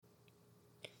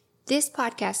This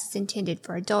podcast is intended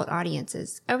for adult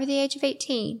audiences over the age of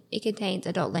 18. It contains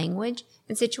adult language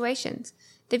and situations.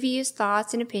 The views,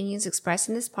 thoughts, and opinions expressed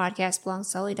in this podcast belong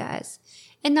solely to us,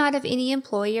 and not of any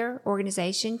employer,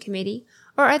 organization, committee,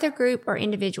 or other group or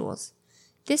individuals.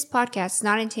 This podcast is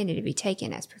not intended to be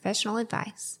taken as professional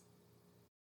advice.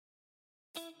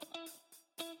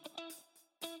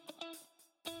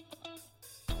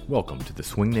 Welcome to the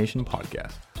Swing Nation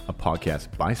Podcast, a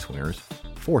podcast by swingers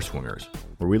for swingers,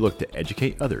 where we look to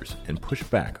educate others and push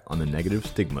back on the negative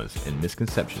stigmas and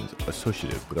misconceptions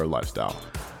associated with our lifestyle.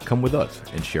 Come with us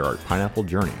and share our pineapple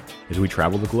journey as we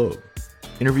travel the globe,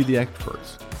 interview the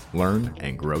experts, learn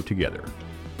and grow together.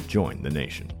 Join the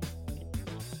nation.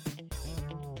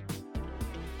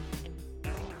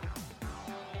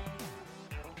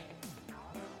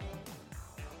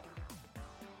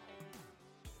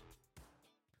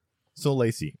 So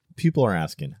Lacey, people are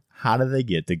asking, how do they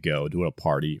get to go to a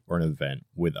party or an event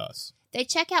with us? They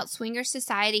check out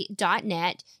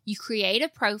swingersociety.net, you create a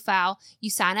profile,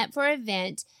 you sign up for an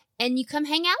event, and you come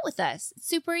hang out with us. It's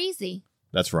super easy.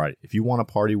 That's right. If you want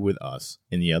to party with us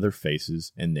and the other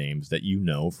faces and names that you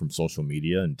know from social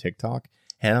media and TikTok,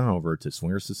 head on over to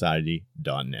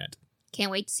swingersociety.net.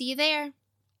 Can't wait to see you there.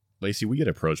 Lacey, we get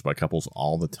approached by couples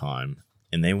all the time,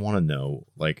 and they want to know,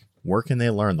 where can they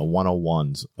learn the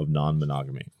 101s of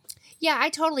non-monogamy? Yeah, I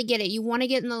totally get it. You want to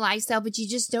get in the lifestyle, but you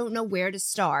just don't know where to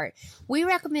start. We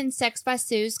recommend Sex by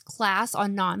Sue's class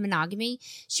on non-monogamy.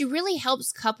 She really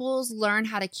helps couples learn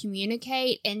how to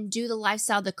communicate and do the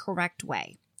lifestyle the correct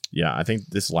way. Yeah, I think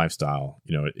this lifestyle,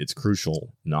 it's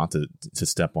crucial not to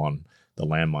step on the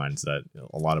landmines that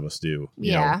a lot of us do,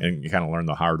 you know, and you kind of learn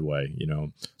the hard way,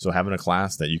 So having a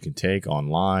class that you can take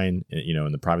online,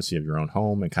 in the privacy of your own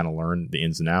home and kind of learn the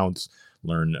ins and outs,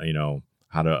 learn,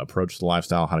 how to approach the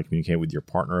lifestyle, how to communicate with your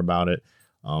partner about it.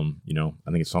 I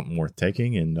think it's something worth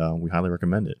taking, and we highly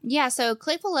recommend it. Yeah, so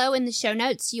click below in the show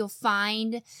notes. You'll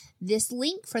find this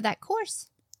link for that course.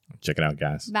 Check it out,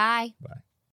 guys. Bye. Bye.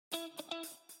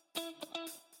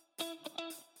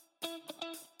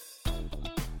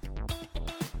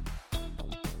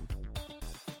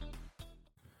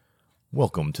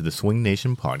 Welcome to the Swing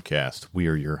Nation Podcast. We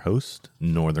are your host,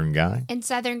 Northern Guy. And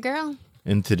Southern Girl.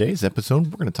 In today's episode,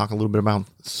 we're going to talk a little bit about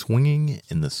swinging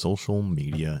in the social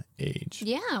media age.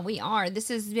 Yeah, we are. This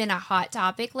has been a hot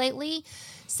topic lately.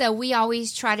 So we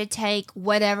always try to take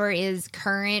whatever is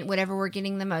current, whatever we're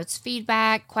getting the most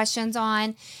feedback, questions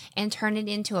on, and turn it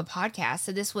into a podcast.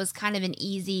 So this was kind of an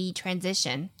easy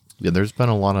transition. Yeah, there's been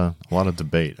a lot of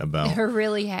debate about there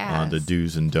really has. The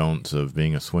do's and don'ts of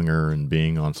being a swinger and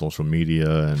being on social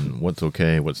media and what's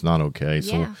okay, what's not okay.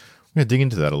 So we're going to dig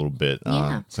into that a little bit. So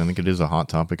I think it is a hot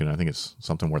topic, and I think it's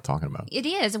something worth talking about. It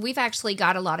is. We've actually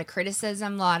got a lot of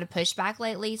criticism, a lot of pushback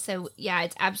lately. So, yeah,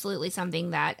 it's absolutely something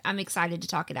that I'm excited to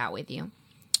talk it out with you.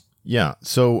 Yeah.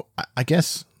 So I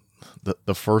guess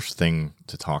the first thing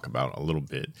to talk about a little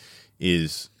bit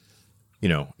is,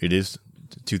 it is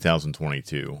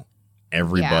 2022.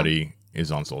 Everybody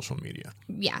is on social media.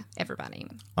 Yeah, everybody.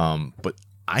 But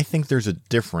I think there's a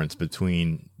difference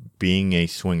between being a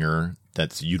swinger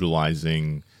that's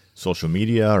utilizing social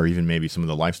media or even maybe some of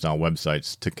the lifestyle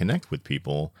websites to connect with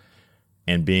people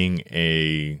and being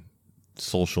a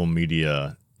social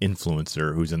media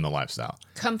influencer who's in the lifestyle.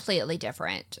 Completely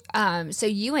different. So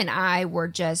you and I were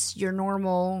just your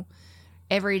normal,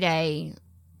 everyday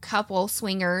couple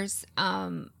swingers,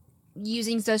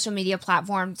 using social media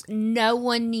platforms. No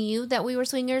one knew that we were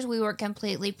swingers. We were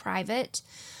completely private.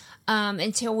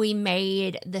 Until we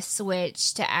made the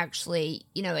switch to actually,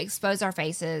 expose our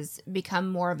faces, become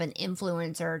more of an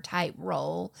influencer type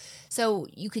role. So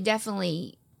you could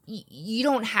definitely, you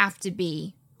don't have to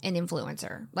be an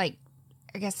influencer. I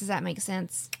guess, does that make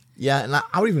sense? Yeah. And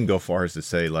I would even go far as to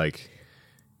say,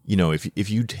 if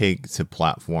you take to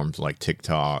platforms like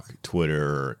TikTok,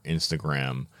 Twitter,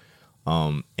 Instagram,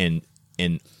 and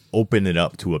open it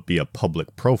up to be a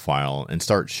public profile and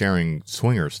start sharing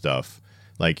swinger stuff,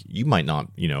 you might not,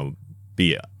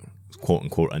 be a quote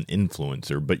unquote an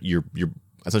influencer, but you're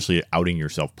essentially outing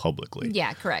yourself publicly.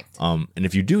 Yeah, correct. And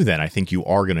if you do that, I think you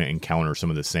are going to encounter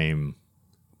some of the same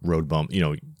road bump,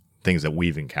 things that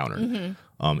we've encountered.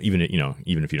 Mm-hmm. Even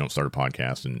if you don't start a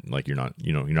podcast and you're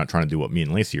not trying to do what me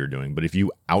and Lacey are doing, but if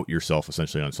you out yourself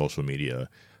essentially on social media,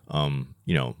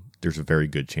 there's a very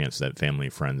good chance that family,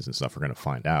 friends, and stuff are going to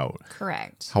find out.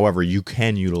 Correct. However, you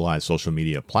can utilize social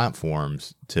media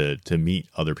platforms to meet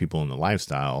other people in the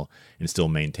lifestyle and still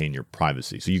maintain your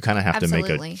privacy. So you kind of have to make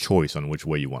a choice on which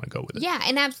way you want to go with it. Yeah,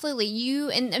 and absolutely.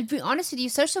 And to be honest with you,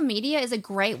 social media is a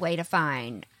great way to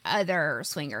find other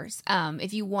swingers.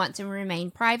 If you want to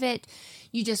remain private,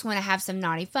 you just want to have some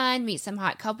naughty fun, meet some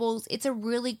hot couples, it's a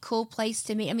really cool place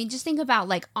to meet. I mean, just think about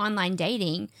like online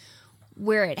dating,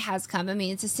 where it has come. I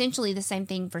mean, it's essentially the same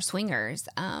thing for swingers.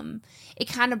 It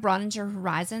kind of broadens your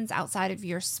horizons outside of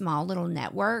your small little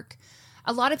network.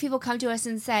 A lot of people come to us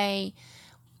and say,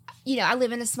 you know, I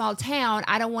live in a small town.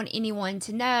 I don't want anyone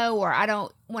to know, or I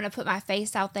don't want to put my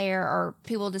face out there or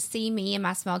people to see me in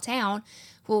my small town.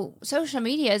 Well, social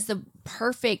media is the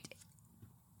perfect,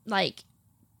 like,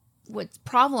 what's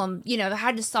problem, you know,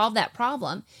 how to solve that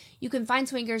problem. You can find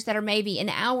swingers that are maybe an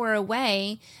hour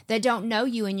away that don't know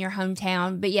you in your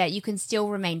hometown, but yet you can still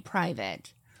remain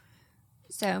private.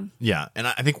 So yeah, and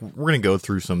I think we're going to go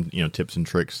through some, you know, tips and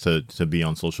tricks to be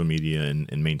on social media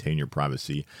and maintain your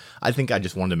privacy. I think I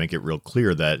just wanted to make it real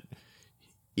clear that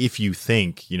if you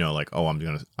think, you know, like, oh, I'm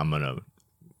gonna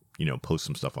you know, post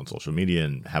some stuff on social media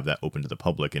and have that open to the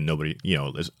public, and nobody, you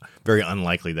know, it's very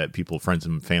unlikely that people, friends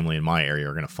and family in my area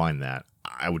are going to find that.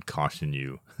 I would caution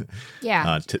you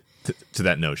to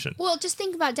that notion. Well, just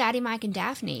think about Daddy Mike and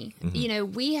Daphne. Mm-hmm. You know,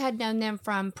 we had known them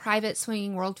from private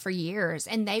swinging world for years,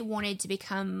 and they wanted to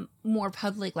become more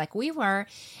public like we were.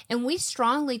 And we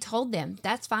strongly told them,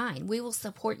 that's fine. We will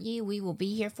support you. We will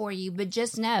be here for you. But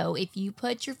just know, if you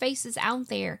put your faces out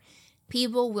there,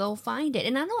 people will find it.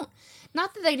 And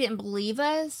not that they didn't believe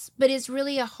us, but it's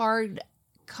really a hard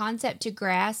concept to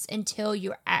grasp until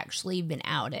you're actually been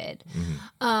outed.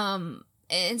 Mm-hmm.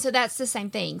 And so that's the same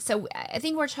thing. So I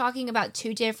think we're talking about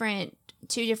two different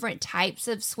types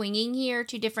of swinging here,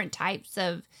 two different types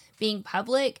of being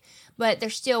public, but they're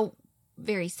still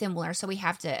very similar. So we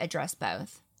have to address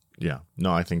both. Yeah,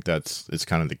 no, I think it's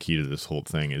kind of the key to this whole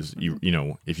thing is you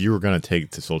know, if you were going to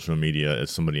take to social media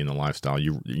as somebody in the lifestyle,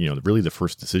 you know, really the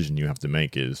first decision you have to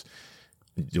make is,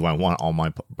 do I want all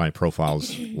my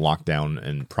profiles locked down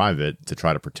and private to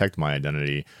try to protect my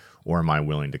identity, or am I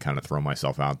willing to kind of throw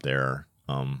myself out there?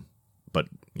 But,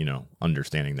 you know,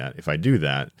 understanding that if I do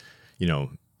that, you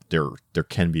know, there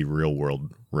can be real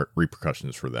world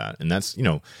repercussions for that. And that's, you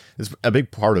know, it's a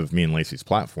big part of me and Lacey's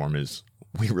platform is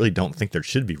we really don't think there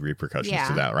should be repercussions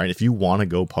to that, right? If you want to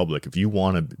go public, if you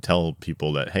want to tell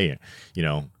people that, hey, you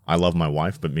know, I love my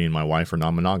wife, but me and my wife are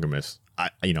non-monogamous,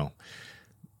 you know,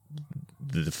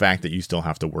 the fact that you still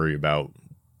have to worry about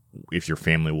if your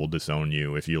family will disown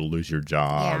you, if you'll lose your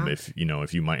job, if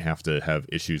you might have to have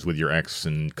issues with your ex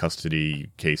and custody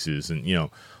cases, and, you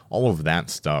know, all of that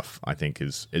stuff, I think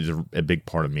is a big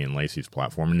part of me and Lacey's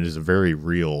platform. And it is a very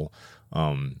real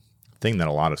thing that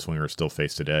a lot of swingers still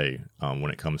face today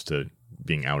when it comes to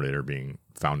being outed or being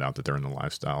found out that they're in the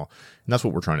lifestyle. And that's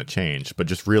what we're trying to change. But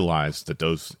just realize that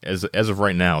those, as of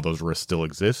right now, those risks still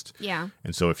exist. Yeah.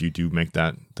 And so if you do make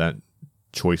that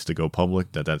choice to go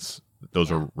public,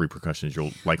 those are repercussions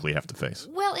you'll likely have to face.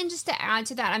 Well, and just to add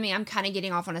to that, I mean, I'm kind of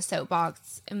getting off on a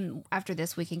soapbox, and after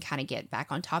this we can kind of get back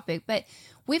on topic, but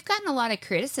we've gotten a lot of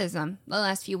criticism the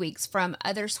last few weeks from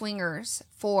other swingers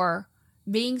for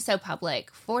being so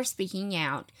public, for speaking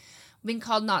out, being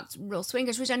called not real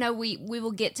swingers, which I know we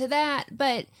will get to that,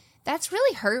 but that's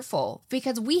really hurtful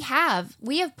because we have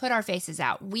put our faces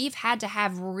out. We've had to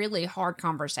have really hard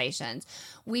conversations.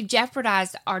 We've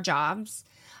jeopardized our jobs.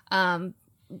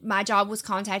 My job was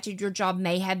contacted. Your job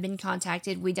may have been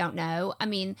contacted. We don't know. I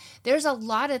mean, there's a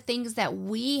lot of things that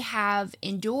we have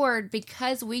endured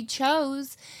because we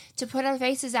chose to put our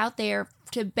faces out there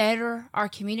to better our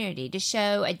community, to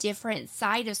show a different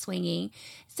side of swinging.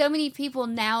 So many people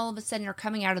now all of a sudden are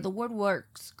coming out of the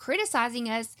woodworks criticizing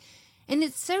us, and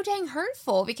it's so dang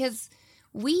hurtful because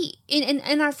we,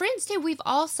 and our friends too, we've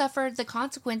all suffered the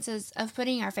consequences of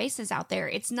putting our faces out there.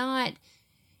 It's not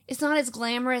as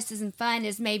glamorous and fun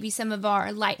as maybe some of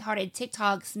our lighthearted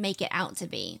TikToks make it out to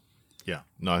be. Yeah,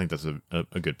 no, I think that's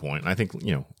a good point. And I think,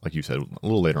 you know, like you said, a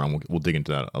little later on, we'll dig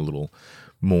into that a little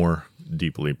more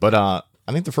deeply. But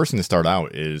I think the first thing to start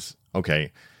out is,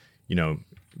 okay, you know,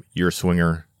 you're a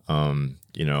swinger,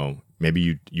 you know,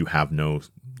 maybe you have no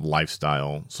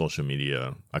lifestyle social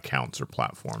media accounts or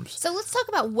platforms. So let's talk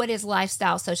about what is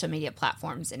lifestyle social media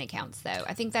platforms and accounts, though.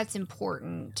 I think that's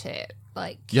important to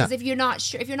because if you're not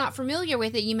sure, if you're not familiar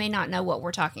with it, you may not know what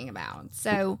we're talking about.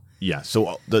 So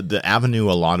so the avenue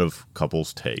a lot of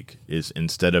couples take is,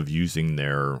 instead of using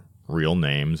their real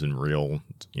names and real,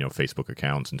 you know, Facebook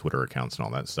accounts and Twitter accounts and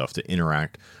all that stuff to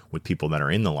interact with people that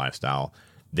are in the lifestyle,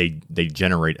 they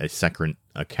generate a second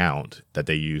account that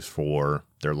they use for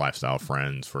their lifestyle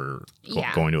friends, for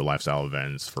going to lifestyle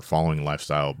events, for following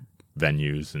lifestyle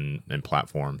venues and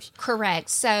platforms. Correct.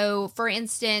 So, for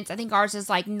instance, I think ours is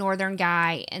like Northern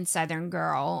Guy and Southern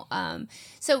Girl.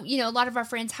 So, a lot of our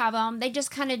friends have them. They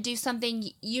just kind of do something.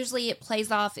 Usually it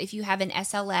plays off if you have an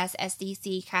SLS,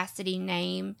 SDC, Cassidy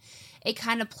name. It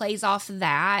kind of plays off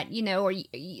that, or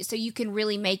so you can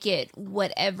really make it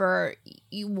whatever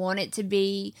you want it to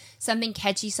be. Something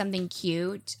catchy, something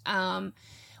cute.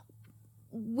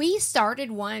 We started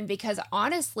one because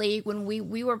honestly, when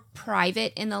we were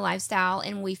private in the lifestyle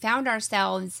and we found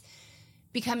ourselves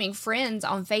becoming friends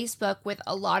on Facebook with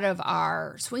a lot of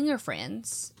our swinger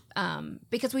friends,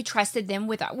 because we trusted them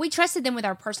with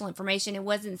our personal information. It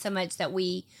wasn't so much that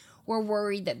we were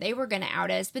worried that they were going to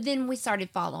out us, but then we started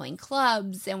following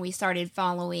clubs and we started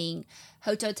following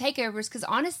hotel takeovers because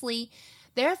honestly,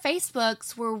 their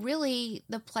Facebooks were really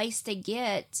the place to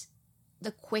get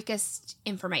the quickest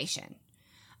information.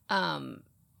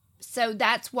 So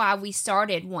that's why we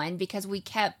started one, because we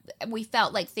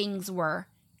felt like things were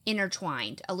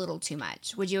intertwined a little too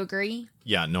much. Would you agree?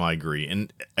 Yeah, no, I agree.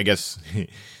 And I guess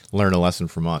learn a lesson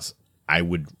from us. I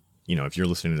would, if you're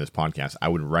listening to this podcast, I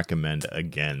would recommend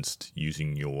against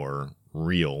using your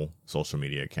real social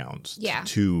media accounts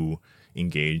to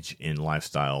engage in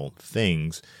lifestyle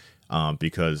things.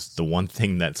 Because the one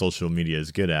thing that social media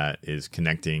is good at is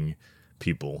connecting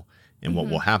people. And what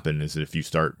will happen is that if you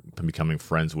start becoming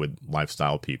friends with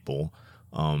lifestyle people,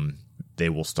 they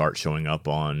will start showing up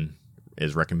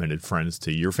as recommended friends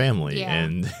to your family. Yeah.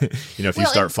 And, if you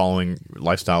start following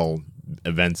lifestyle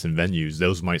events and venues,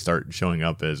 those might start showing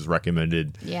up as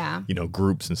recommended,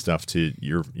 groups and stuff to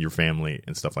your family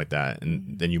and stuff like that.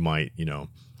 And then you might,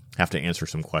 have to answer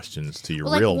some questions to your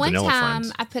real vanilla friends. One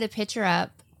time I put a picture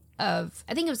up of,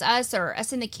 I think it was us or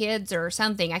us and the kids or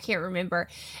something, I can't remember,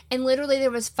 and literally there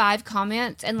was 5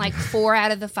 comments, and like 4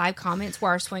 out of the 5 comments were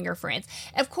our swinger friends.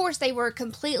 Of course they were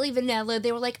completely vanilla.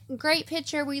 They were like, great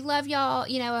picture, we love y'all,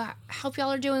 I hope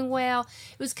y'all are doing well.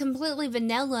 It was completely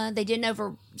vanilla. They didn't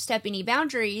overstep any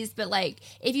boundaries, but like,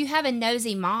 if you have a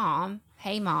nosy mom,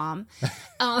 hey mom,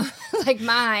 like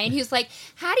mine, who's like,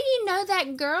 how do you know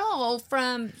that girl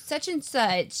from such and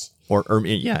such? Or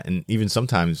and even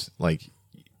sometimes like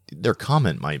their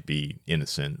comment might be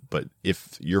innocent, but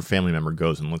if your family member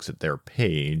goes and looks at their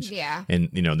page, and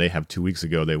they have 2 weeks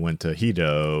ago they went to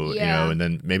Hedo, and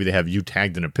then maybe they have you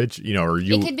tagged in a picture, or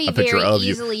you it could be a picture very of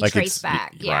easily you, like traced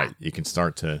back, right? You can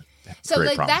start to. So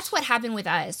like, that's what happened with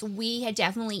us. We had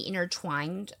definitely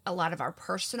intertwined a lot of our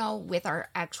personal with our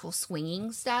actual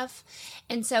swinging stuff,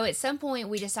 and so at some point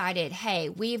we decided, hey,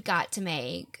 we've got to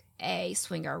make a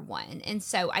swinger one, and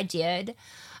so I did.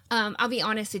 I'll be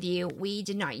honest with you, we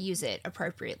did not use it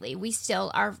appropriately. We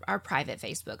still, our private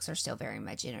Facebooks are still very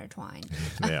much intertwined.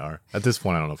 They are. At this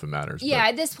point, I don't know if it matters. Yeah,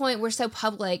 at this point, we're so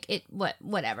public,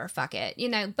 whatever, fuck it.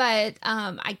 But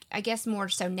I guess more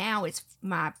so now it's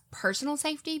my personal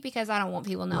safety, because I don't want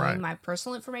people knowing my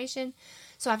personal information.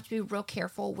 So I have to be real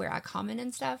careful where I comment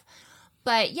and stuff.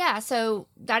 But yeah, so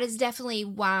that is definitely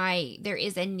why there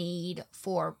is a need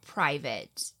for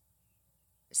private,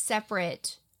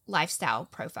 separate lifestyle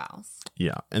profiles.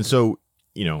 Yeah. And so,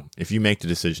 if you make the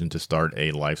decision to start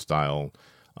a lifestyle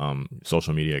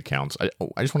social media accounts, I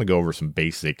just want to go over some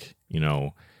basic,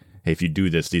 hey, if you do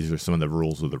this, these are some of the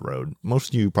rules of the road. Most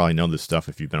of you probably know this stuff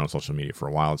if you've been on social media for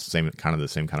a while. It's the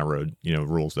same kind of road,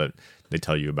 rules that they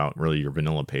tell you about really your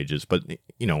vanilla pages. But,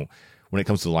 when it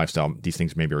comes to the lifestyle, these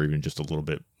things maybe are even just a little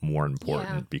bit more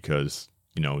important because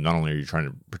not only are you trying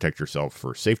to protect yourself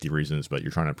for safety reasons, but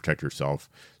you're trying to protect yourself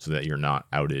so that you're not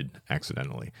outed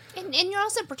accidentally. And you're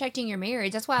also protecting your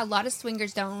marriage. That's why a lot of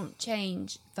swingers don't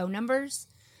change phone numbers.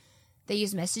 They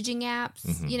use messaging apps,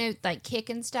 like Kik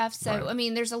and stuff. So, I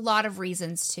mean, there's a lot of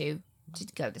reasons to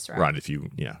go this route. Right. If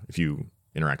you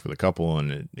interact with a couple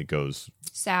and it goes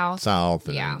south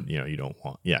and you don't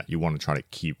want, you want to try to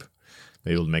keep,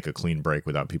 be able to make a clean break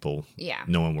without people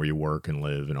knowing where you work and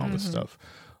live and all this stuff.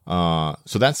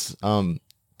 So that's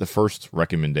the first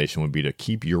recommendation would be to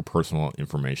keep your personal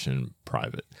information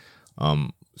private.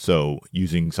 So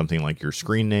using something like your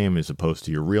screen name as opposed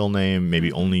to your real name,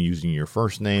 maybe only using your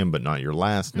first name but not your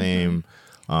last name.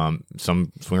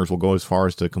 Some swingers will go as far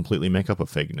as to completely make up a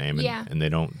fake name, and they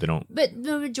don't. But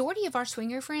the majority of our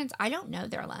swinger friends, I don't know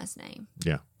their last name.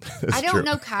 Yeah, I don't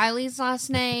know Kylie's last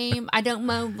name. I don't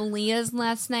know Malia's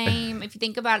last name. If you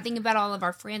think about all of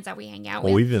our friends that we hang out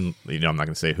with. Well, we've been, I'm not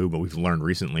going to say who, but we've learned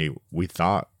recently. We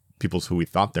thought who we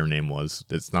thought their name was.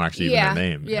 It's not actually even their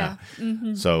name. Yeah.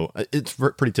 So it's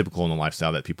pretty typical in the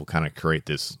lifestyle that people kind of create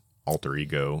this alter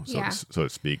ego, so to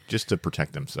speak, just to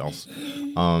protect themselves.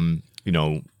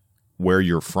 Where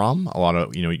you're from, a lot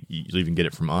of, you'll even get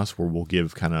it from us where we'll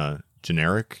give kind of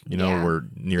generic, we're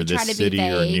near We try this to be city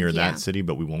or vague, near yeah. that city,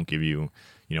 but we won't give you,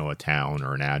 a town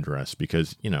or an address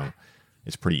because,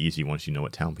 it's pretty easy once you know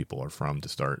what town people are from to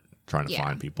start trying to Yeah.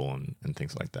 find people and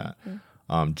things like that.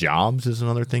 Jobs is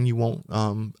another thing you won't,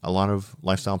 a lot of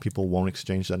lifestyle people won't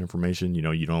exchange that information.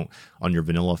 You don't, on your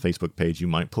vanilla Facebook page, you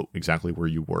might put exactly where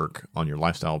you work. On your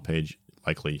lifestyle page,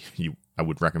 likely I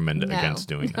would recommend against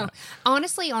doing that.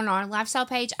 Honestly, on our lifestyle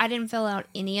page, I didn't fill out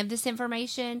any of this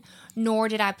information, nor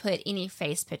did I put any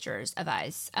face pictures of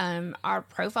us. Our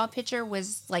profile picture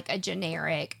was like a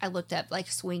generic. I looked up like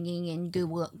swinging in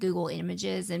Google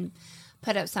Images and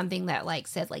put up something that like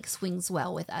said like swings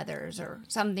well with others or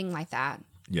something like that.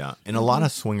 Yeah, and a lot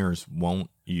of swingers won't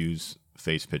use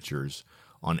face pictures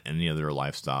on any of their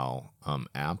lifestyle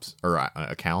apps or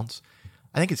accounts.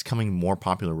 I think it's coming more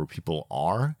popular where people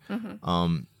are.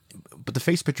 But the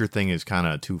face picture thing is kind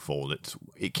of twofold.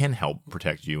 It can help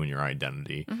protect you and your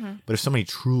identity. But if somebody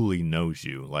truly knows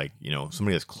you, like,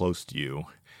 somebody that's close to you,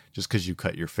 just because you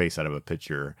cut your face out of a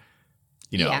picture,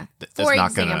 that's For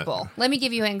not example, gonna... let me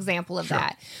give you an example of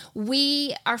that.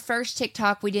 Our first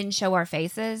TikTok, we didn't show our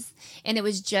faces, and it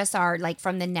was just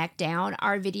from the neck down.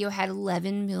 Our video had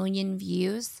 11 million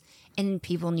views. And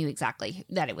people knew exactly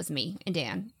that it was me and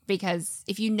Dan. Because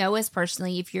if you know us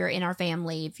personally, if you're in our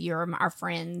family, if you're our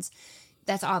friends,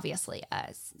 that's obviously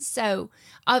us. So,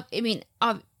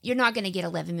 you're not going to get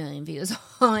 11 million views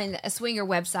on a swinger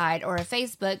website or a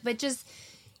Facebook, but just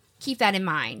keep that in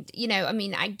mind.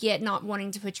 I get not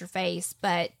wanting to put your face,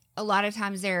 but a lot of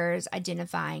times there's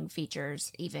identifying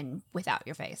features even without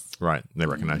your face. Right. They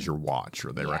recognize your watch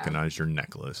or they recognize your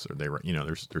necklace or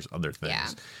there's other things. Yeah.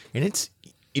 And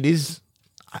it is,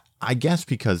 I guess,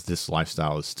 because this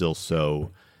lifestyle is still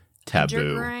so taboo.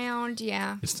 Underground,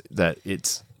 yeah.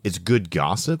 It's good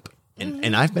gossip,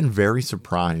 and I've been very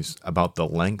surprised about the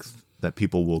length that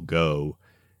people will go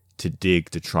to dig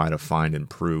to try to find and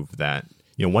prove that.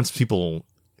 Once people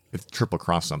triple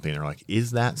cross something, they're like,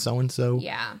 "Is that so and so?"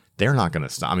 Yeah. They're not going to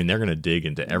stop. They're going to dig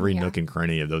into every nook and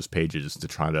cranny of those pages to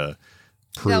try to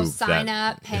prove. They'll sign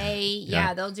up, pay.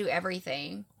 Yeah, they'll do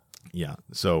everything. Yeah.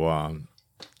 So.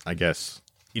 I guess,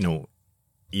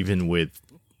 even with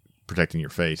protecting your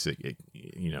face,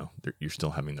 you're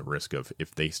still having the risk of,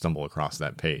 if they stumble across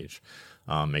that page,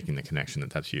 making the connection that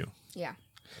that's you. Yeah.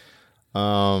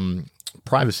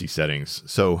 Privacy settings.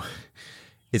 So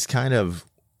it's kind of,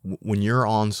 when you're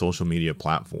on social media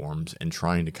platforms and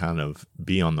trying to kind of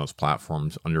be on those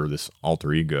platforms under this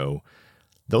alter ego,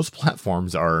 those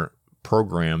platforms are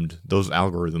programmed, those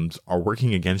algorithms are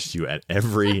working against you at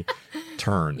every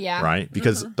turn, right?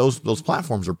 Because those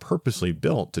platforms are purposely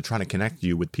built to try to connect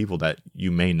you with people that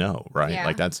you may know, right? Yeah.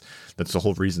 Like that's the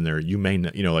whole reason there. You may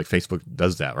know, like Facebook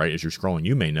does that, right? As you're scrolling,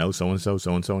 you may know so and so,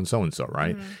 so and so, and so and so,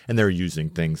 right? And they're using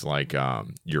things like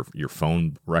your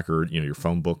phone record, your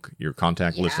phone book, your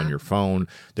contact list on your phone.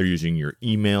 They're using your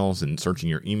emails and searching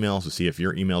your emails to see if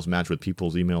your emails match with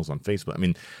people's emails on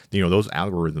Facebook. Those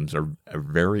algorithms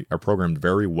are programmed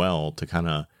very well to kind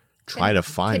of try to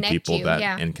find people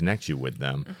and connect you with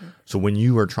them. So when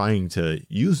you are trying to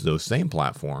use those same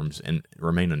platforms and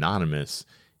remain anonymous,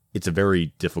 it's a very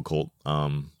difficult,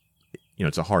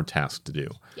 it's a hard task to do.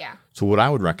 Yeah. So what I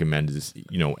would recommend is,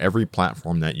 every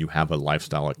platform that you have a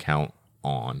lifestyle account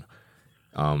on,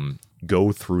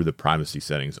 go through the privacy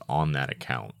settings on that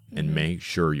account and make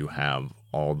sure you have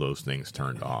all those things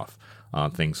turned off.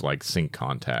 Things like sync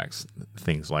contacts,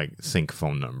 things like sync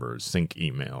phone numbers, sync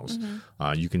emails.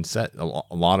 You can set a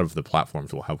lot of the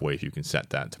platforms will have ways you can set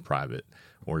that to private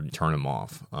or turn them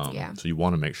off. So you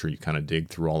want to make sure you kind of dig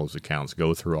through all those accounts,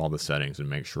 go through all the settings, and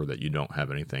make sure that you don't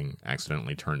have anything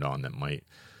accidentally turned on that might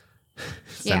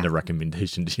send a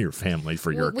recommendation to your family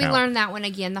for your account. We learned that one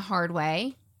again the hard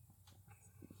way.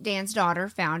 Dan's daughter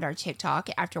found our TikTok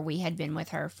after we had been with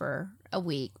her for a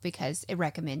week because it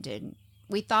recommended.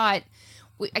 We thought,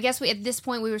 at this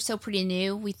point, we were still pretty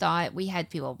new. We thought we had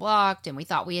people blocked and we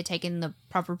thought we had taken the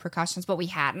proper precautions, but we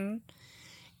hadn't.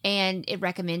 And it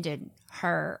recommended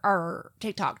our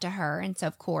TikTok to her. And so,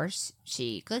 of course,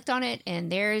 she clicked on it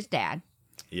and there's Dad.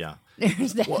 Yeah.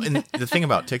 There's Dad. Well, and the thing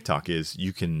about TikTok is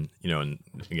you can, and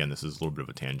again, this is a little bit of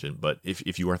a tangent, but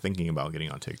if you are thinking about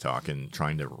getting on TikTok and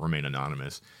trying to remain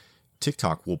anonymous,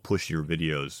 TikTok will push your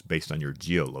videos based on your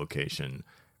geolocation,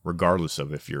 regardless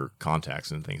of if your contacts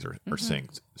and things are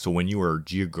synced. So when you are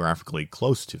geographically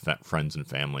close to friends and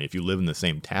family, if you live in the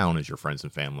same town as your friends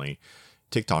and family,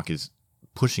 TikTok is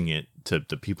pushing it to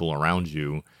the people around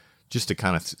you just to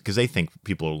kind of, because they think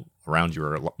people around you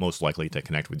are most likely to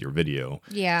connect with your video.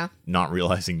 Yeah. Not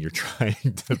realizing you're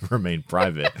trying to remain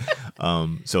private.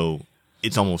 So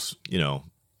it's almost,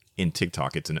 in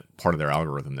TikTok, it's part of their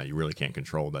algorithm that you really can't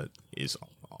control that is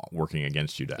working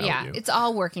against you to out you. It's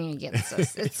all working against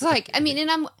us. It's like, I mean,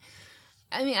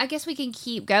 I guess we can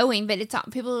keep going, but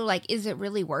people are like, is it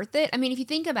really worth it? I mean, if you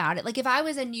think about it, like if I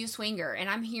was a new swinger and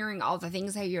I'm hearing all the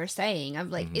things that you're saying, I'm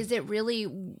like, is it really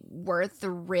worth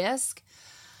the risk?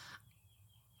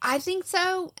 I think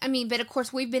so. I mean, but of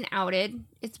course we've been outed.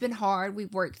 It's been hard.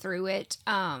 We've worked through it.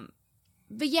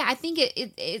 But yeah, I think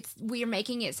it's we are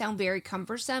making it sound very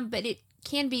cumbersome, but it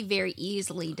can be very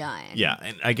easily done. Yeah,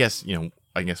 and I guess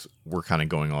we're kind of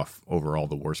going off over all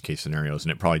the worst case scenarios,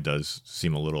 and it probably does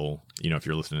seem a little, if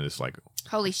you're listening to this, like,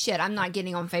 holy shit, I'm not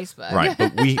getting on Facebook. Right,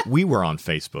 but we were on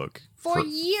Facebook for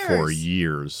years. For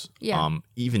years. Yeah.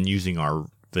 Even using our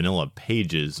vanilla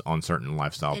pages on certain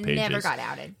lifestyle pages. Never got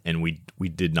outed. And we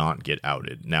did not get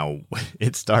outed. Now,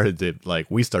 it started to,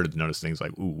 we started to notice things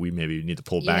like, ooh, we maybe need to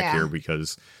pull back here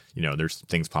because, there's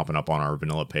things popping up on our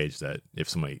vanilla page that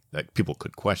that people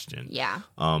could question. Yeah.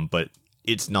 But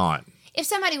it's not. If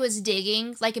somebody was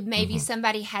digging, like if maybe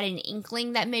somebody had an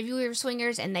inkling that maybe we were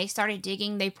swingers and they started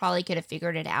digging, they probably could have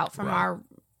figured it out from our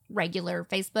regular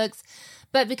Facebooks.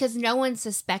 But because no one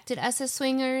suspected us as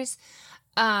swingers,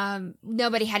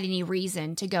 nobody had any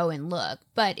reason to go and look.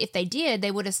 But if they did,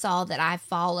 they would have saw that I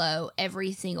follow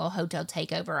every single hotel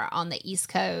takeover on the East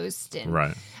Coast,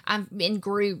 and I'm in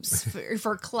groups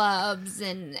for clubs,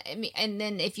 and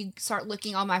then if you start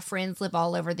looking, all my friends live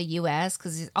all over the U.S.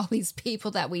 because all these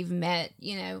people that we've met,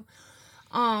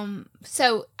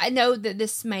 So I know that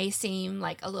this may seem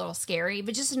like a little scary,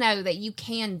 but just know that you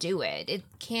can do it. It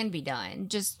can be done.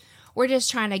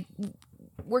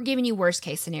 We're giving you worst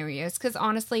case scenarios because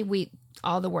honestly,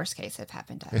 all the worst case have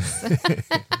happened to us.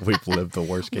 We've lived the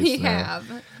worst case scenario. We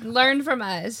have. Learn from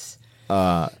us.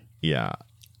 Yeah.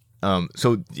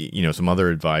 So, some other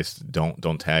advice,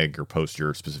 don't tag or post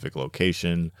your specific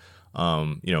location,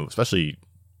 especially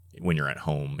when you're at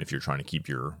home, if you're trying to keep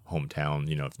your hometown,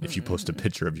 if you post a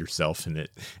picture of yourself and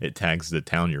it tags the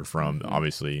town you're from,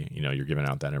 obviously, you're giving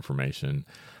out that information.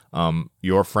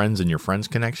 Your friends and your friends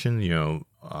connection,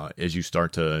 as you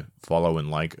start to follow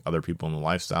and like other people in the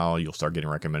lifestyle, you'll start getting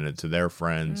recommended to their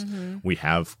friends. We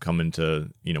have come into,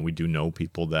 we do know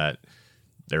people that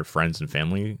their friends and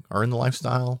family are in the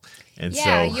lifestyle. And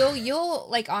you'll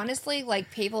like, honestly,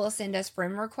 like people will send us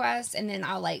friend requests and then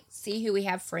I'll like see who we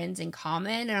have friends in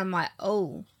common. And I'm like,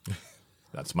 oh,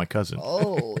 that's my cousin.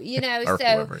 Oh, or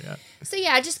whoever, So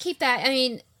yeah, just keep that. I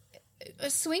mean,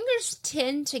 swingers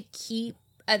tend to keep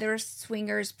other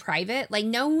swingers private. Like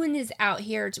no one is out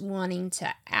here wanting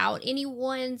to out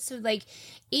anyone. So like,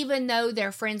 even though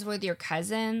they're friends with your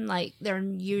cousin, like they're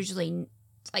usually,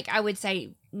 like I would say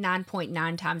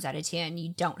 9.9 times out of 10, you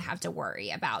don't have to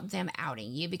worry about them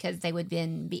outing you because they would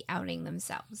then be outing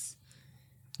themselves.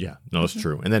 Yeah, no, it's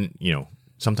true. And then,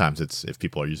 sometimes it's, if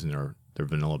people are using their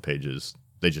vanilla pages,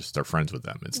 they just are friends with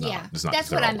them. It's not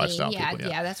that's what I mean. People.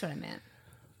 Yeah, that's what I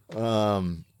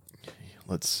meant.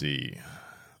 Let's see.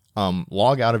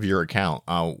 Log out of your account.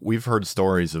 We've heard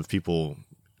stories of people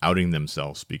outing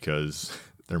themselves because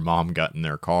their mom got in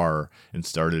their car and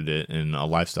started it and a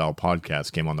lifestyle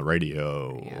podcast came on the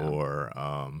radio, or,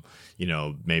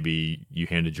 maybe you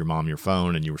handed your mom your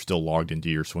phone and you were still logged into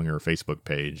your swinger Facebook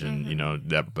page and,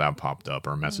 that popped up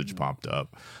or a message popped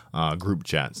up, group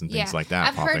chats and things like that.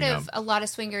 I've heard of a lot of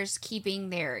swingers keeping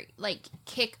their like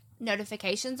kick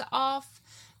notifications off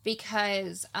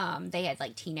because they had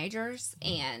like teenagers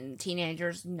and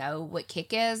teenagers know what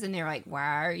kick is and they're like,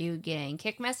 why are you getting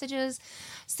kick messages?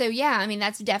 So yeah, I mean,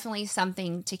 that's definitely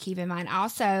something to keep in mind.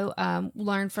 Also,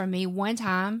 learned from me one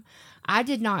time, I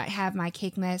did not have my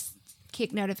kick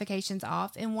notifications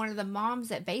off, and one of the moms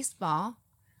at baseball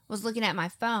was looking at my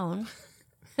phone.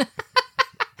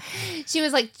 She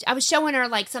was like, I was showing her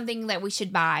like something that we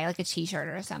should buy, like a t-shirt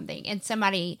or something. And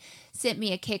somebody sent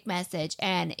me a kick message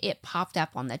and it popped up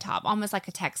on the top, almost like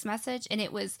a text message. And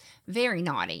it was very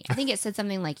naughty. I think it said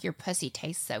something like, your pussy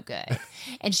tastes so good.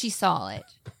 And she saw it.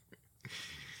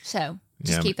 So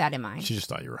just keep that in mind. She just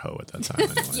thought you were a hoe at that time.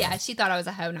 Anyway. Yeah, she thought I was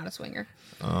a hoe, not a swinger.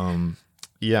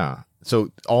 Yeah.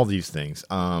 So all these things,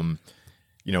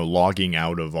 logging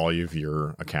out of all of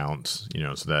your accounts,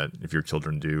 so that if your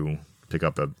children do pick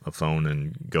up a phone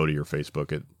and go to your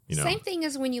Facebook, same thing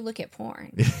as when you look at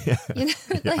porn.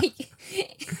 Like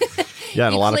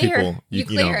and a lot of people you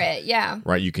clear it,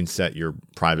 right. You can set your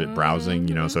private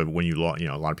browsing, so when you log,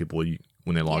 a lot of people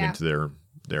when they log into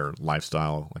their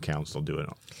lifestyle accounts, they'll do it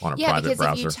on a private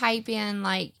browser. If you type in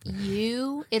like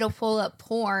it'll pull up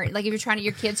porn. Like if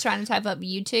your kid's trying to type up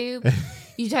YouTube,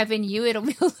 you type in it'll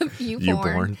pull up you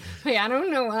porn. Hey, I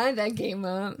don't know why that came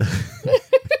up.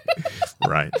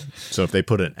 Right. So if they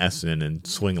put an S in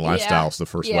Swing Lifestyles, the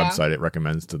first website it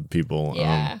recommends to people,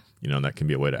 that can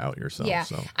be a way to out yourself. Yeah.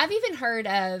 So I've even heard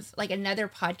of like another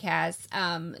podcast.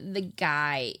 The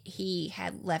guy, he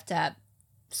had left up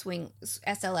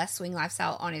SLS Swing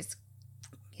Lifestyle on his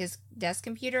desk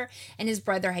computer, and his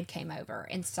brother had came over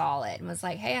and saw it and was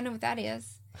like, "Hey, I know what that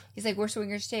is." He's like, "We're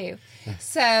swingers too."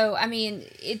 So, I mean,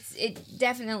 it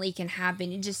definitely can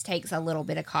happen. It just takes a little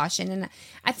bit of caution. And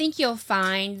I think you'll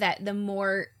find that the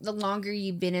longer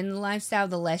you've been in the lifestyle,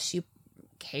 the less you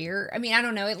care. I mean, I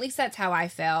don't know. At least that's how I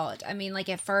felt. I mean, like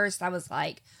at first I was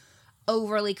like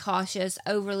overly cautious,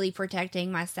 overly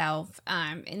protecting myself.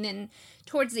 And then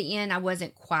towards the end, I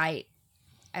wasn't quite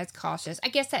as cautious. I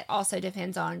guess that also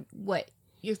depends on what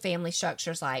your family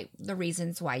structure's like, the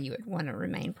reasons why you would want to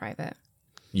remain private.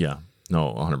 Yeah,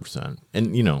 no, 100%.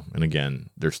 And, and again,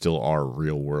 there still are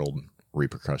real world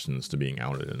repercussions to being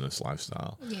outed in this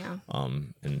lifestyle. Yeah.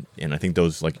 And I think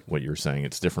those, like what you're saying,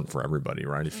 it's different for everybody,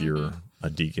 right? If you're a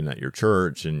deacon at your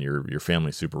church and your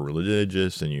family's super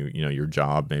religious and your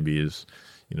job maybe is,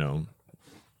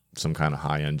 some kind of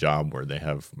high-end job where they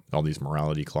have all these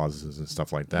morality clauses and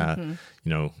stuff like that,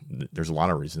 there's a lot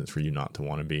of reasons for you not to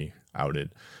want to be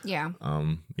outed. Yeah.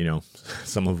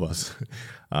 Some of us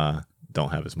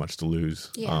don't have as much to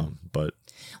lose. Yeah. But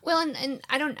well, and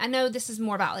I know this is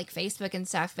more about like Facebook and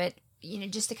stuff, but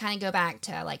just to kind of go back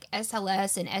to like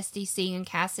SLS and SDC and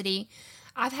Cassidy,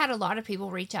 I've had a lot of people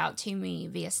reach out to me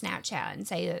via Snapchat and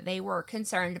say that they were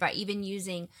concerned about even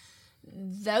using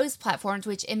those platforms,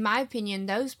 which in my opinion,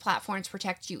 those platforms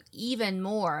protect you even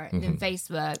more than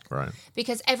Facebook. Right.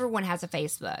 Because everyone has a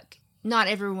Facebook. Not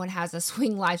everyone has a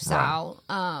Swing Lifestyle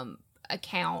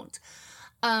account.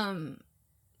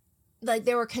 Like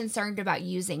they were concerned about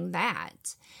using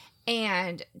that.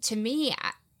 And to me,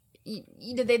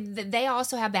 they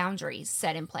also have boundaries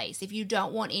set in place. If you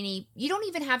don't want any, you don't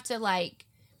even have to like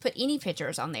put any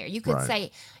pictures on there. You could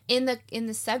say in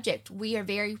the subject, we are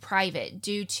very private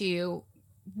due to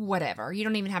whatever. You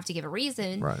don't even have to give a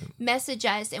reason. Right. Message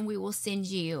us and we will send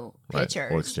you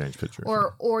pictures. Or exchange pictures.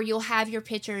 Or you'll have your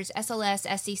pictures. SLS,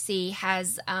 SEC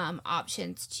has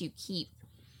options to keep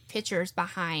pictures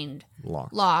behind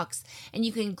locks, and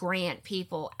you can grant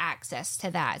people access to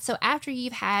that. So after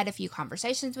you've had a few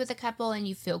conversations with a couple and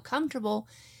you feel comfortable,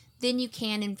 then you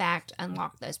can in fact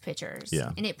unlock those pictures.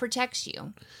 Yeah. And it protects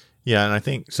you. Yeah, and I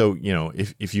think so,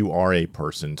 if you are a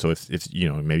person, so if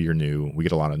maybe you're new, we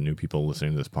get a lot of new people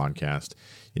listening to this podcast,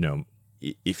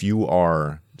 if you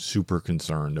are super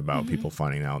concerned about people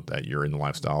finding out that you're in the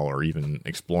lifestyle or even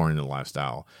exploring the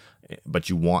lifestyle, but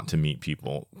you want to meet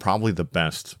people, probably the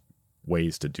best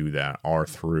ways to do that are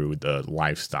through the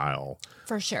lifestyle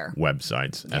for sure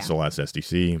websites. SLS,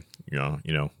 SDC,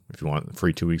 if you want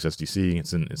free 2 weeks SDC,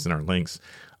 it's in our links.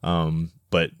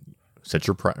 But set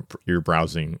your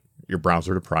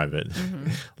browser to private,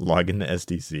 log into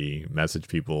SDC, message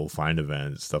people, find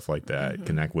events, stuff like that,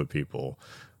 connect with people,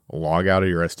 log out of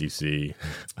your SDC,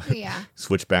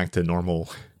 switch back to normal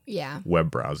web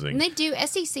browsing. And they do.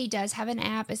 SEC does have an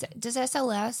app. Does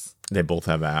SLS? They both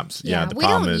have apps. Yeah, we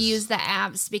don't use the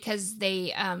apps because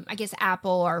they, I guess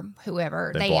Apple or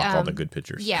whoever. They block all the good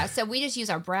pictures. Yeah, so we just use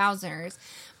our browsers.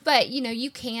 But,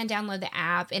 you can download the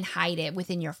app and hide it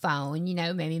within your phone,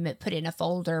 maybe put it in a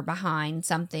folder behind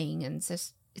something and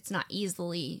it's not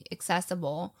easily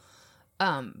accessible.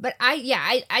 But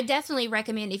I definitely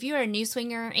recommend if you're a new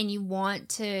swinger and you want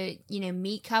to,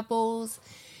 meet couples,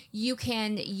 you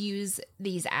can use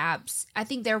these apps. I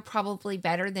think they're probably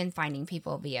better than finding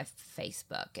people via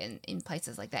Facebook and in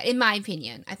places like that. In my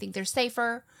opinion, I think they're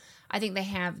safer. I think they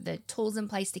have the tools in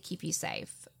place to keep you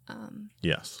safe.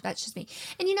 Yes. That's just me.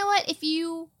 And you know what? If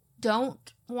you don't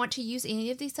want to use any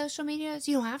of these social medias,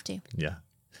 you don't have to. Yeah.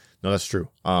 No, that's true.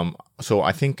 So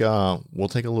I think we'll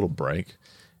take a little break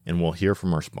and we'll hear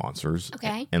from our sponsors.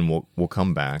 Okay. And we'll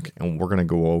come back and we're going to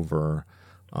go over,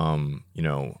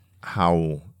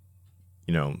 how,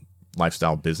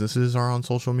 lifestyle businesses are on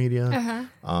social media.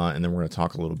 And then we're going to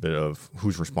talk a little bit of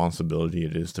whose responsibility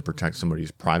it is to protect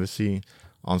somebody's privacy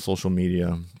on social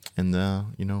media and,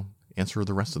 answer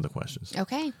the rest of the questions.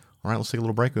 Okay. All right, let's take a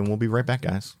little break and we'll be right back,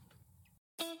 guys.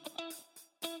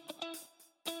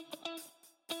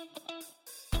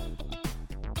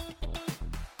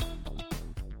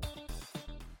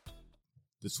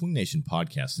 The Swing Nation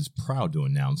podcast is proud to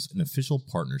announce an official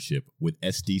partnership with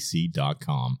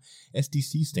SDC.com.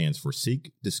 SDC stands for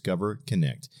Seek, Discover,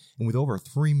 Connect. And with over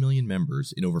 3 million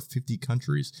members in over 50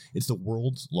 countries, it's the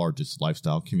world's largest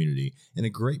lifestyle community and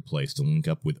a great place to link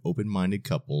up with open-minded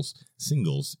couples,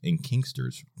 singles, and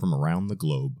kinksters from around the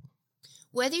globe.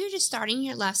 Whether you're just starting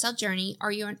your lifestyle journey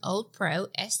or you're an old pro,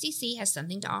 STC has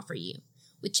something to offer you.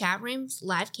 With chat rooms,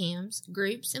 live cams,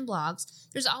 groups, and blogs,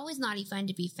 there's always naughty fun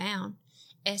to be found.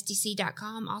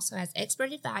 STC.com also has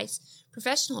expert advice,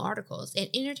 professional articles, and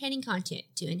entertaining content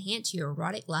to enhance your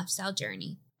erotic lifestyle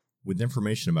journey. With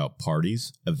information about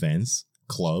parties, events,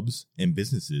 clubs, and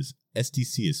businesses,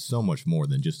 STC is so much more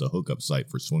than just a hookup site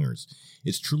for swingers.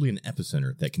 It's truly an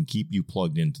epicenter that can keep you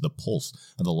plugged into the pulse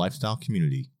of the lifestyle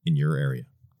community in your area.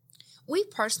 We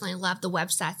personally love the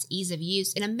website's ease of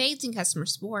use and amazing customer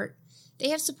support.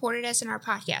 They have supported us in our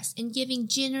podcast and giving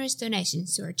generous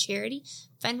donations to our charity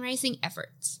fundraising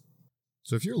efforts.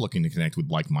 So if you're looking to connect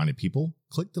with like-minded people,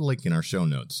 click the link in our show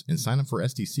notes and sign up for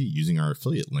STC using our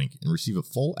affiliate link and receive a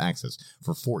full access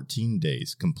for 14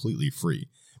 days completely free.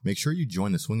 Make sure you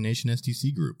join the Swing Nation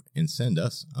STC group and send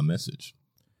us a message.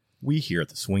 We here at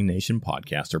the Swing Nation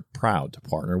podcast are proud to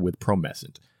partner with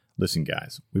Promescent. Listen,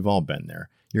 guys, we've all been there.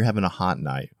 You're having a hot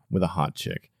night with a hot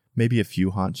chick, maybe a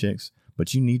few hot chicks,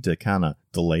 but you need to kind of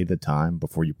delay the time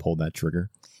before you pull that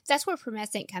trigger. That's where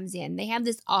Promescent comes in. They have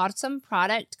this awesome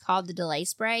product called the Delay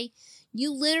Spray.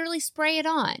 You literally spray it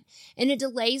on, and it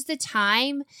delays the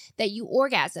time that you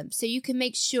orgasm, so you can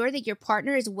make sure that your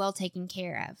partner is well taken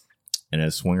care of. And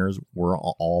as swingers, we're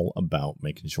all about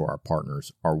making sure our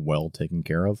partners are well taken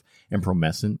care of, and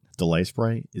Promescent Delay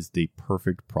Spray is the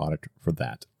perfect product for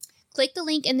that. Click the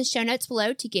link in the show notes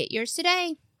below to get yours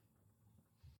today.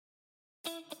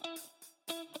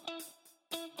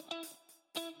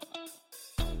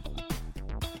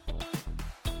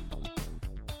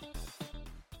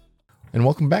 And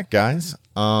welcome back, guys.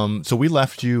 So we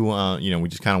left you, we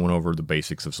just kind of went over the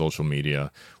basics of social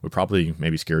media. We probably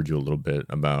maybe scared you a little bit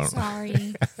about,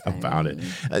 about it.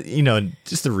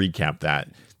 Just to recap that,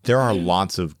 there are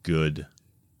lots of good,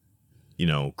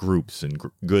 groups and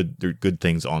good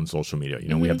things on social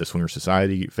media. We have the Swinger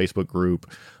Society Facebook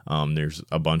group. There's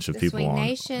a bunch of people Swing on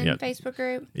Nation Facebook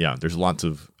group. Yeah, there's lots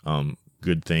of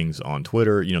good things on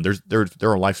Twitter.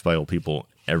 There are lifestyle people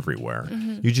everywhere.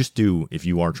 You just do, if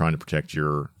you are trying to protect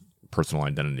your personal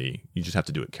identity, you just have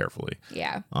to do it carefully.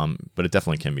 Yeah. But it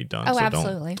definitely can be done. Oh, so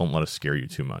absolutely. Don't let us scare you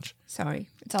too much. Sorry.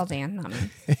 It's all Dan, not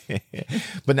me.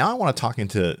 But now I want to talk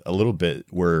into a little bit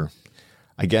where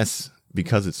I guess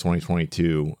because it's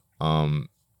 2022, some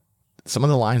of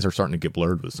the lines are starting to get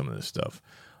blurred with some of this stuff.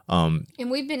 And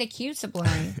we've been accused of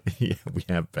blurring. Yeah, we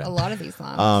have been. A lot of these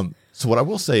lines. So what I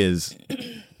will say is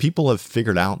people have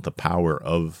figured out the power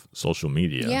of social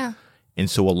media. Yeah. And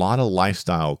so a lot of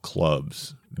lifestyle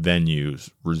clubs,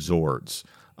 venues, resorts,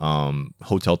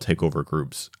 hotel takeover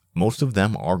groups, most of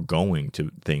them are going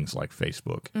to things like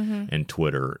Facebook and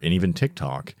Twitter and even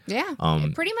TikTok. Yeah.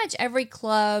 Pretty much every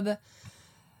club,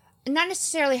 not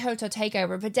necessarily hotel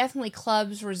takeover, but definitely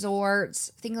clubs,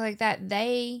 resorts, things like that,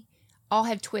 they all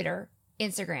have Twitter,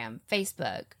 Instagram,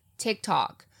 Facebook,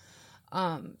 TikTok.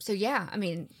 So yeah, I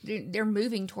mean, they're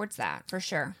moving towards that for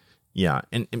sure. Yeah,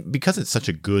 and because it's such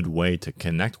a good way to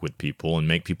connect with people and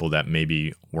make people that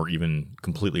maybe were even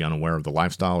completely unaware of the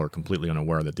lifestyle or completely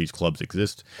unaware that these clubs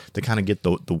exist, to kind of get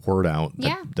the word out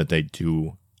that they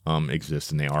do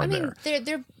exist and they are there. I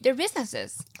mean, they're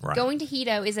businesses. Right. Going to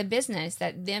Hedo is a business.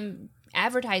 That them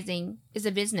advertising is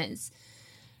a business.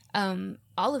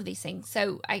 All of these things.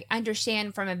 So I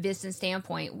understand from a business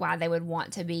standpoint why they would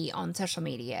want to be on social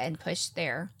media and push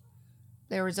their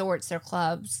resorts, their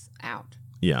clubs out.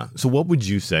 Yeah. So what would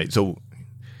you say? So,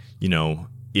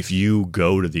 if you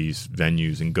go to these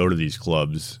venues and go to these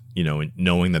clubs, and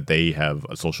knowing that they have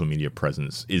a social media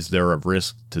presence, is there a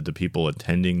risk to the people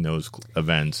attending those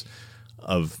events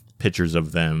of pictures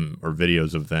of them or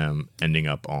videos of them ending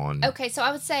up on? Okay. So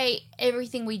I would say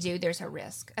everything we do, there's a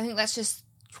risk. I think that's just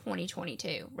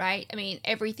 2022, right? I mean,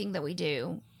 everything that we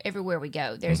do, everywhere we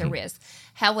go, there's a risk.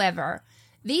 However,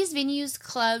 these venues,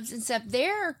 clubs, and stuff,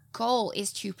 their goal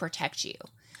is to protect you.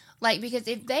 Because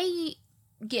if they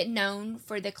get known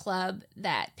for the club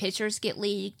that pictures get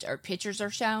leaked or pictures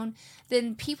are shown,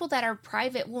 then people that are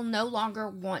private will no longer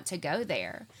want to go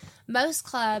there. Most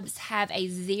clubs have a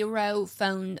 0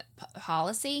 phone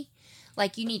policy.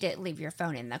 You need to leave your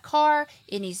phone in the car.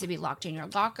 It needs to be locked in your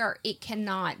locker. It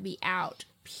cannot be out,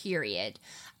 period.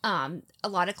 A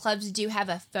lot of clubs do have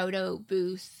a photo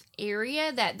booth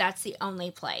area that's the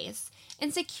only place.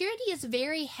 And security is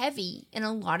very heavy in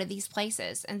a lot of these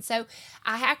places. And so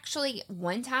I actually,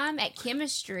 one time at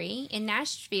Chemistry in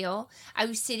Nashville, I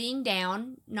was sitting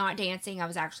down, not dancing. I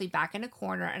was actually back in a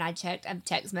corner, and I checked a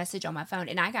text message on my phone,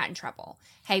 and I got in trouble.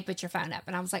 Hey, put your phone up.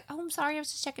 And I was like, oh, I'm sorry. I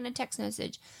was just checking a text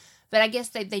message. But I guess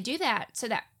they do that so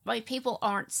that people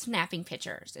aren't snapping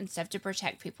pictures and stuff to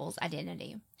protect people's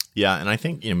identity. Yeah, and I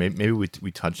think maybe we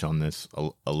touch on this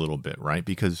a little bit, right?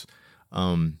 Because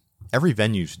every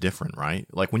venue's different, right?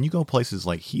 Like when you go places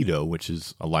like Hedo, which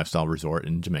is a lifestyle resort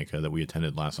in Jamaica that we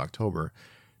attended last October,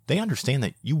 they understand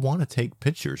that you want to take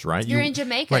pictures, right? You're in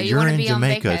Jamaica. Right, you're in be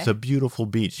Jamaica. On it's a beautiful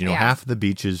beach. Half of the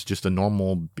beach is just a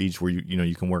normal beach where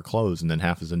you can wear clothes, and then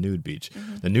half is a nude beach.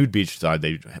 Mm-hmm. The nude beach side,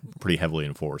 they pretty heavily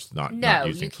enforce not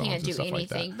using phones and stuff like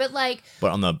that. You can't do anything.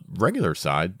 But on the regular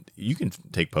side, you can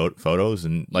take photos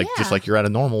and just like you're at a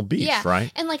normal beach,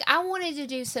 right? And I wanted to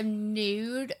do some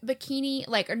nude bikini,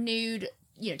 or nude,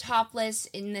 topless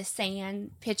in the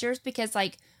sand pictures because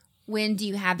when do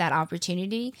you have that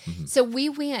opportunity? Mm-hmm. So we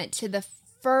went to the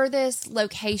furthest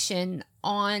location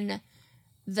on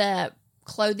the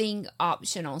clothing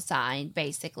optional side,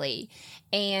 basically,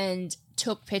 and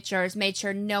took pictures, made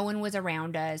sure no one was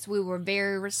around us. We were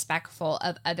very respectful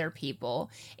of other people.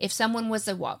 If someone was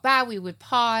to walk by, we would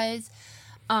pause.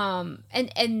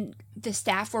 And the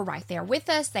staff were right there with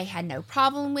us. They had no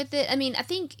problem with it. I mean, I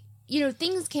think,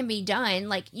 things can be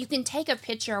done. You can take a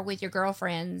picture with your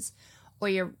girlfriends or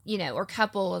your, or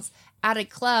couples at a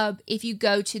club if you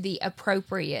go to the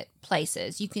appropriate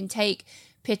places. You can take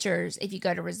pictures if you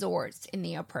go to resorts in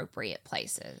the appropriate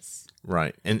places.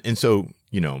 Right. And so,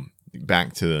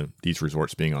 back to these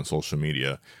resorts being on social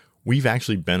media, we've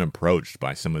actually been approached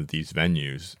by some of these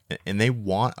venues and they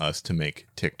want us to make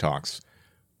TikToks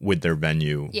with their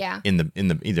venue in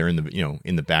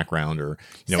the background or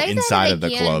Say inside of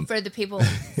the club for the people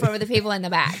in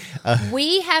the back.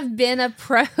 We have been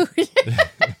approached.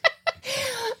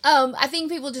 I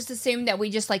think people just assume that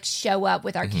we just show up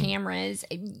with our cameras.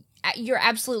 You're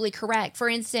absolutely correct. For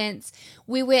instance,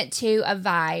 we went to a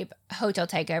Vibe Hotel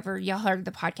Takeover. Y'all heard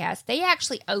the podcast. They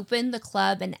actually opened the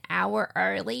club an hour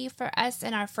early for us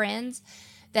and our friends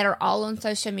that are all on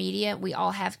social media. We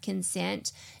all have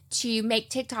consent to make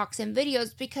TikToks and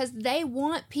videos because they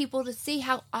want people to see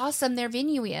how awesome their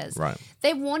venue is. Right.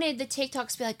 They wanted the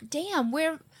TikToks to be like, damn,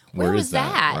 where was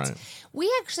that? Right.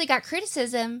 We actually got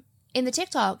criticism in the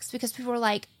TikToks because people were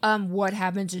like, what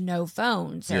happened to no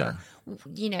phones? Or,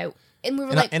 and we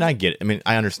were and I get it. I mean,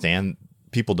 I understand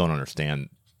people don't understand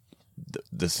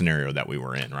the scenario that we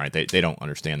were in, right? They don't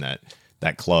understand that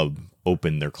club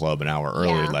opened their club an hour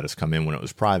early, let us come in when it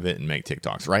was private and make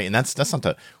TikToks, right? And that's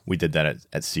not we did that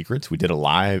at Secrets. We did a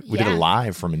live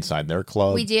from inside their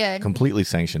club. We did. Completely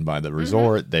sanctioned by the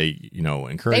resort. They,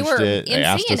 encouraged it. They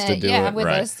asked us to do it. With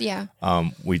right. us, yeah.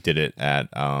 We did it at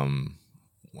the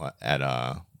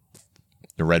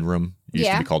Red Room. It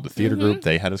used to be called the Theater Group.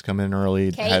 They had us come in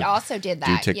early. Kate also did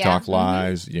that. Do TikTok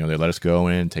lives. They let us go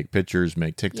in, take pictures,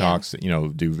 make TikToks,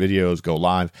 do videos, go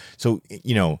live. So,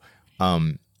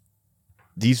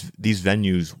 these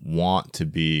venues want to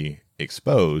be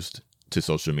exposed to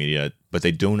social media, but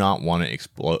they do not want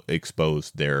to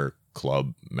expose their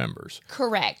club members.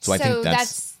 Correct. So I think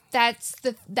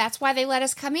that's why they let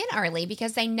us come in early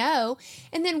because they know.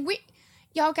 And then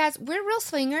y'all guys, we're real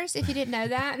swingers. If you didn't know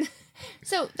that.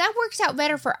 So that works out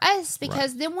better for us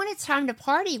because then when it's time to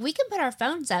party, we can put our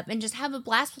phones up and just have a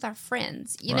blast with our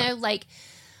friends.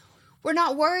 We're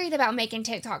not worried about making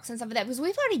TikToks and stuff like that because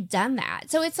we've already done that.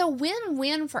 So it's a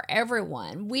win-win for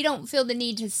everyone. We don't feel the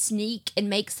need to sneak and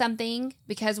make something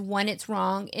because one, it's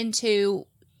wrong, and two,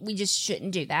 we just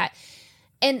shouldn't do that.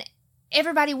 And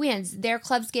everybody wins. Their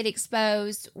clubs get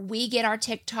exposed. We get our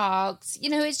TikToks.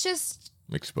 It's just...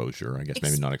 Exposure, I guess.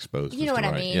 Maybe not exposed. You know what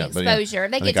I mean? Yeah, exposure.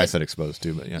 I think I said exposed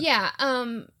too, but yeah.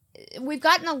 Yeah. We've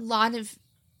gotten a lot of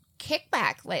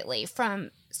kickback lately from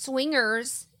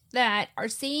swingers that are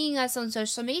seeing us on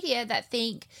social media that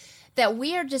think that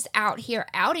we are just out here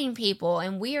outing people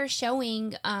and we are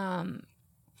showing,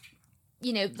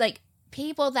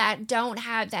 people that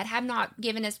have not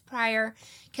given us prior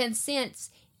consents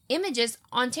images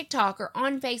on TikTok or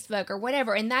on Facebook or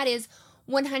whatever. And that is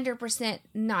 100%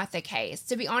 not the case.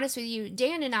 To be honest with you,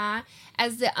 Dan and I,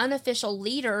 as the unofficial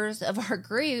leaders of our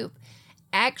group,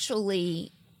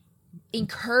 actually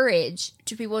encourage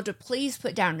to people to please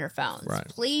put down your phones. Right.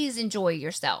 Please enjoy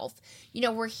yourself.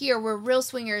 We're here. We're real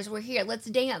swingers. We're here. Let's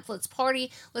dance. Let's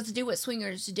party. Let's do what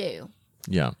swingers do.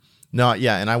 Yeah. No,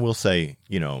 yeah. And I will say,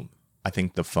 I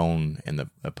think the phone and the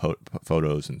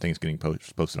photos and things getting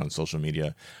posted on social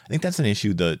media, I think that's an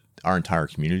issue that our entire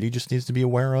community just needs to be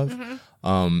aware of.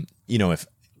 Mm-hmm. If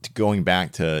going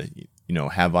back to,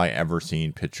 have I ever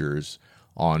seen pictures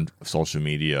on social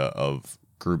media of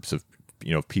groups of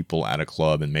people at a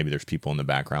club and maybe there's people in the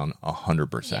background.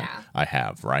 100%. Yeah. I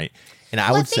have, right? And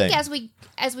I would think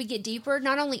as we get deeper,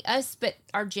 not only us but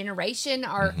our generation,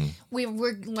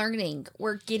 we're learning,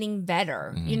 we're getting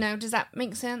better. Does that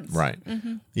make sense? Right.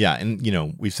 Yeah, and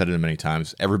we've said it many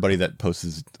times. Everybody that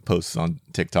posts on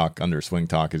TikTok under Swing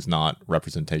Talk is not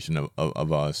representation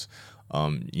of us.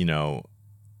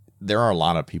 There are a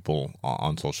lot of people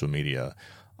on social media.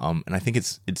 And I think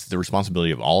it's the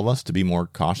responsibility of all of us to be more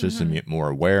cautious and be more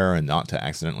aware and not to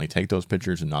accidentally take those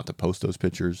pictures and not to post those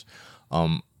pictures.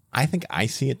 I think I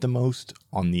see it the most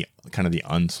on the kind of the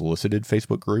unsolicited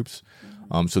Facebook groups.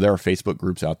 So there are Facebook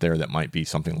groups out there that might be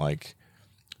something like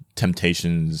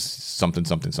Temptations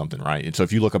something, right? And so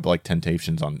if you look up like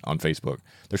Temptations on Facebook,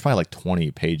 there's probably like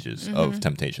 20 pages of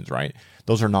Temptations, right?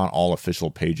 Those are not all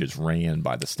official pages ran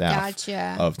by the staff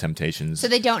of Temptations. So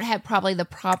they don't have probably the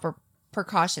proper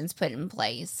precautions put in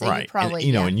place. So right. You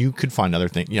probably, and you could find other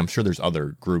things. I'm sure there's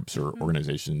other groups or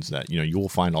organizations that, you will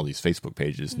find all these Facebook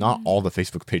pages. Not all the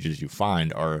Facebook pages you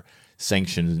find are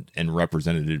sanctioned and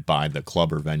represented by the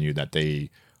club or venue that they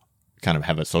kind of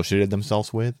have associated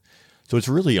themselves with. So it's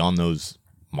really on those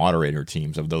moderator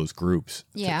teams of those groups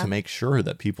to make sure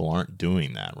that people aren't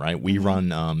doing that, right? We run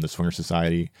the Swinger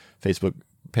Society Facebook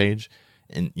page,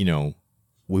 and,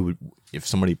 we would, if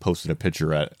somebody posted a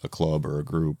picture at a club or a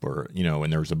group or,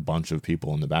 and there was a bunch of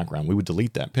people in the background, we would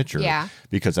delete that picture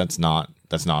because that's not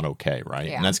okay. Right.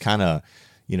 Yeah. And that's kind of,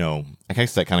 I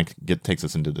guess that kind of takes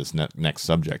us into this next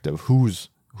subject of whose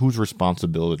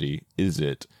responsibility is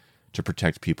it to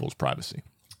protect people's privacy?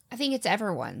 I think it's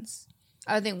everyone's.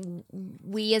 I think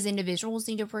we as individuals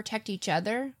need to protect each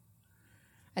other.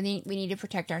 I think we need to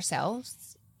protect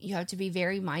ourselves. You have to be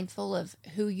very mindful of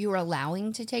who you're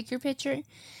allowing to take your picture.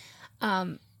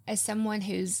 As someone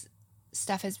whose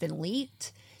stuff has been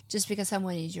leaked, just because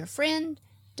someone is your friend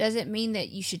doesn't mean that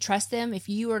you should trust them if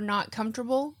you are not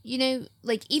comfortable.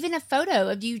 Like even a photo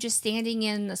of you just standing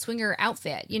in a swinger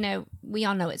outfit, we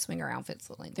all know what swinger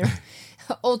outfits look like. They're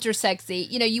ultra sexy.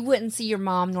 You wouldn't see your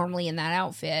mom normally in that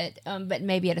outfit, but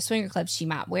maybe at a swinger club, she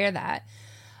might wear that.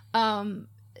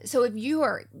 So if you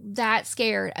are that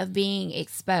scared of being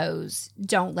exposed,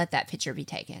 don't let that picture be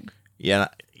taken. Yeah.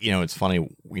 It's funny,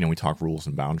 we talk rules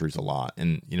and boundaries a lot,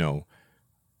 and,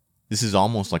 this is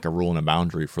almost like a rule and a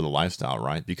boundary for the lifestyle,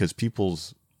 right? Because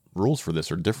people's rules for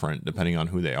this are different depending on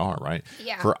who they are, right?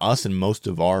 Yeah. For us and most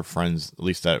of our friends, at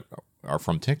least that are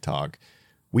from TikTok,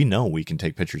 we know we can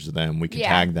take pictures of them. We can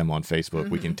tag them on Facebook.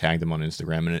 We can tag them on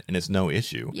Instagram, and it's no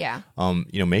issue. Yeah.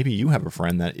 Maybe you have a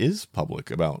friend that is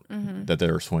public about that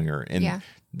they're a swinger, and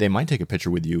they might take a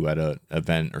picture with you at an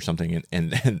event or something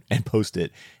and post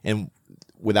it, and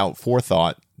without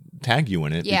forethought, tag you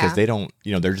in it because they don't,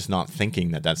 they're just not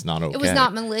thinking that that's not okay. It was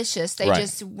not malicious. They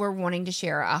just were wanting to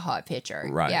share a hot picture.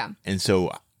 Right. Yeah. And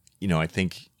so, I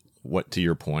think what, to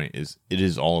your point, is it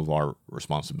is all of our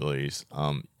responsibilities.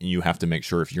 You have to make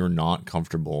sure if you're not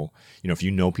comfortable,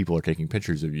 if people are taking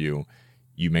pictures of you,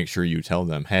 you make sure you tell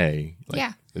them, hey,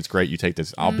 it's great you take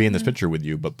this. I'll be in this picture with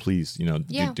you, but please, do not.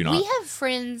 We have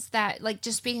friends that,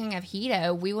 just speaking of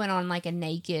Hito, we went on a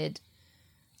naked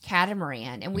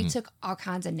catamaran and we took all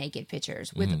kinds of naked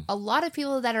pictures with a lot of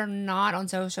people that are not on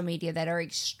social media, that are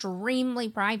extremely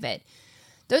private.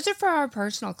 Those are for our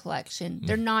personal collection.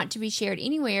 They're not to be shared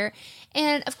anywhere.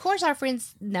 And of course our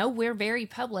friends know we're very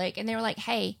public, and they were like,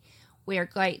 hey, we are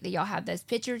great that y'all have those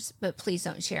pictures, but please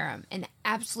don't share them. And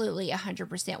absolutely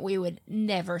 100% we would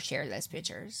never share those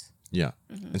pictures. Yeah.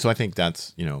 And so I think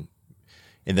that's, and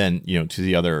then, to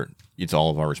the other, it's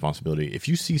all of our responsibility. If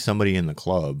you see somebody in the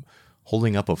club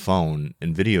holding up a phone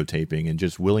and videotaping and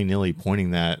just willy-nilly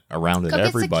pointing that around at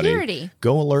everybody,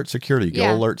 go alert security,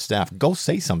 go alert staff, go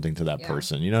say something to that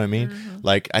person. You know what I mean?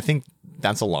 I think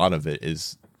that's a lot of it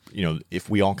is, if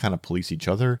we all kind of police each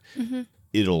other,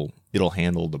 it'll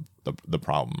handle the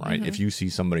problem, right? If you see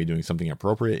somebody doing something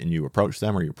appropriate and you approach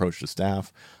them or you approach the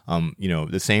staff,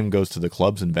 the same goes to the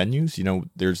clubs and venues.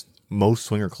 There's most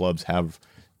swinger clubs have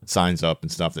signs up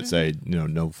and stuff that say,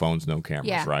 no phones, no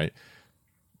cameras, right?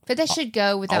 But that should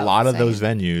go without a lot of those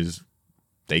venues.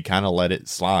 They kind of let it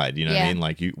slide. You know what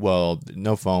I mean?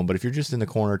 No phone, but if you're just in the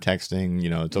corner texting,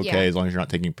 it's okay as long as you're not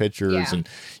taking pictures. And,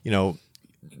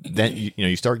 then,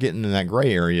 you start getting in that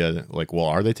gray area. Like, well,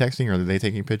 are they texting or are they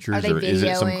taking pictures? Or is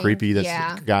it some creepy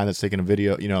guy that's taking a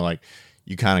video?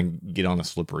 You kind of get on a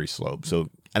slippery slope. So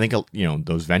I think,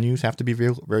 those venues have to be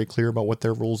very, very clear about what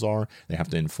their rules are. They have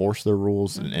to enforce their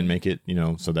rules and make it,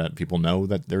 so that people know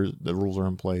that the rules are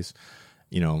in place.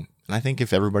 And I think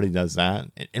if everybody does that,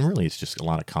 and really it's just a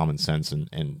lot of common sense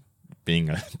and being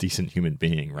a decent human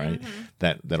being, right?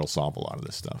 That'll solve a lot of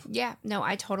this stuff. Yeah, no,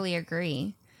 I totally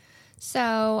agree.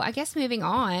 So I guess moving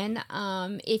on,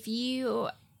 if you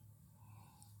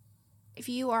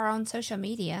are on social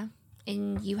media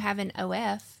and you have an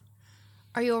OF,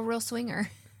 are you a real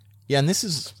swinger? Yeah, and this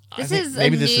is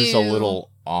a little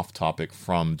off topic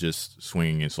from just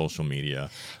swinging and social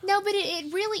media. No, but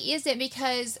it really isn't,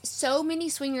 because so many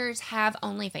swingers have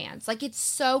OnlyFans. Like, it's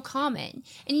so common.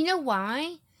 And you know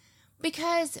why?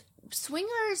 Because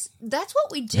swingers, that's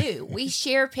what we do. We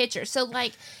share pictures. So,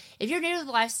 like, if you're new to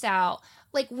the lifestyle,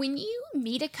 like, when you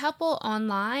meet a couple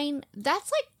online,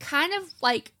 that's, like, kind of,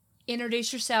 like,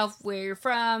 introduce yourself, where you're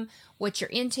from, what you're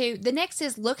into. The next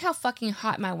is, look how fucking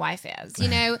hot my wife is. You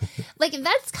know, like,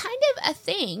 that's kind of a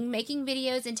thing. Making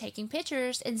videos and taking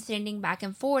pictures and sending back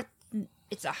and forth.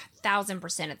 It's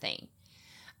 1,000% a thing.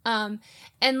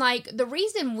 And like, the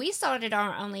reason we started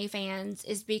our OnlyFans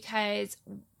is because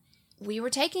we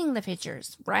were taking the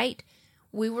pictures, right?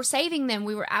 We were saving them.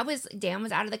 Dan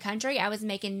was out of the country. I was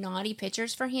making naughty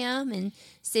pictures for him and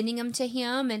sending them to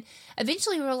him. And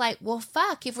eventually we were like, well,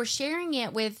 fuck, if we're sharing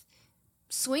it with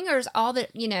swingers all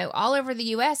over the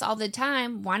U.S. all the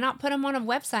time, why not put them on a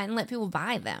website and let people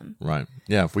buy them? Right.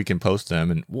 Yeah, if we can post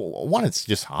them. And one, it's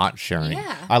just hot sharing.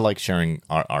 Yeah. I like sharing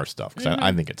our stuff because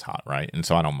I think it's hot, right? And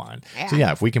so I don't mind. Yeah. So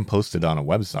yeah, if we can post it on a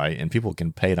website and people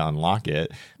can pay to unlock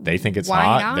it, they think it's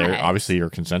hot. They're obviously, you're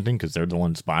consenting because they're the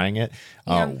ones buying it.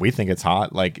 We think it's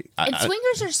hot. Like, and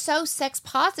swingers are so sex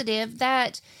positive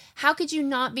that how could you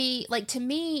not be, like, to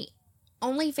me,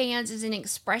 OnlyFans is an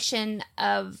expression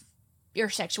of your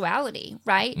sexuality,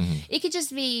 right? Mm-hmm. It could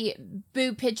just be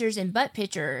boob pictures and butt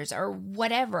pictures or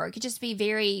whatever. It could just be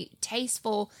very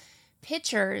tasteful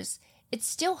pictures. It's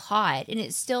still hot, and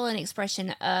it's still an expression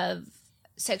of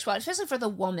sexuality, especially for the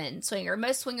woman swinger.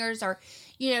 Most swingers are,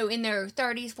 in their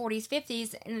 30s, 40s,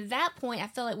 50s. And at that point, I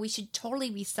feel like we should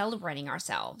totally be celebrating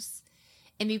ourselves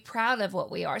and be proud of what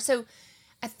we are. So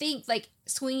I think, like,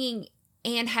 swinging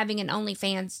and having an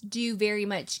OnlyFans do very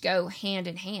much go hand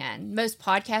in hand. Most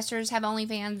podcasters have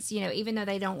OnlyFans, even though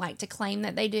they don't like to claim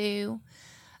that they do.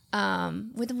 I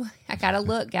gotta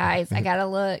look, guys. I gotta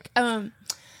look. But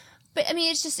I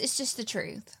mean, it's just the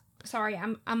truth. Sorry,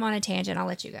 I'm on a tangent. I'll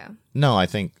let you go. No, I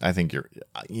think you're,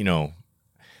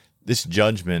 this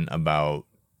judgment about,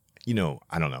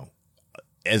 I don't know,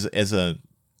 as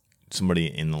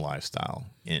somebody in the lifestyle,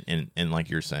 and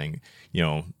like you're saying,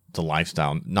 the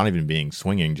lifestyle, not even being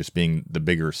swinging, just being the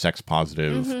bigger sex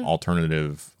positive,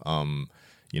 alternative,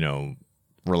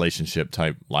 relationship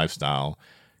type lifestyle,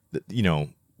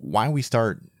 why we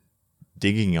start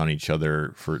digging on each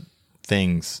other for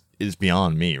things is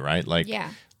beyond me, right? Like,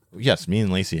 yes, me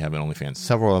and Lacey have an OnlyFans.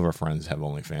 Several of our friends have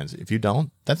OnlyFans. If you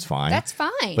don't, that's fine. That's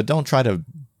fine. But don't try to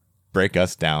break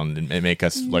us down and make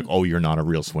us like, oh, you're not a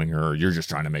real swinger, or you're just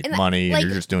trying to make money, and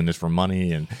you're just doing this for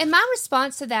money. And my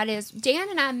response to that is, Dan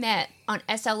and I met on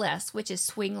SLS, which is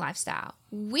Swing Lifestyle.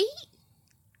 We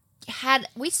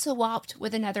swapped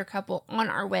with another couple on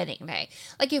our wedding day.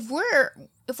 Like, if we're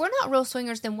not real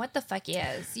swingers, then what the fuck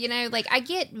is? Like, I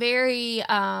get very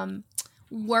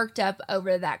worked up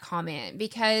over that comment,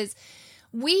 because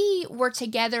we were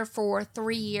together for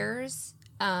 3 years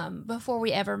before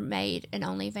we ever made an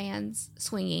OnlyFans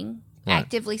swinging,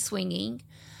 actively swinging.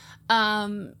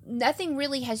 Nothing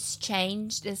really has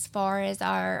changed as far as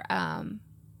our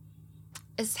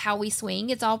as how we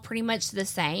swing. It's all pretty much the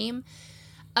same.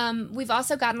 We've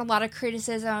also gotten a lot of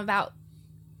criticism about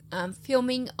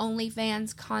filming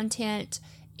OnlyFans content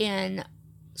in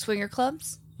swinger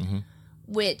clubs,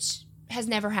 which has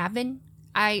never happened.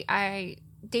 I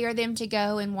dare them to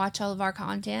go and watch all of our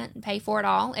content and pay for it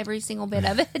all, every single bit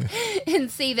of it, and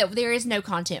see that there is no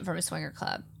content from a swinger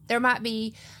club. There might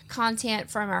be content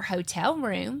from our hotel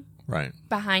room, right,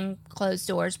 behind closed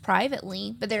doors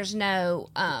privately, but there's no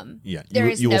you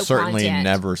will certainly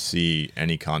never see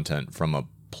any content from a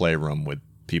playroom with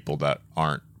people that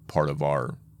aren't part of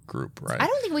our group, right? I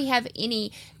don't think we have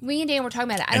any. Me and Dan were talking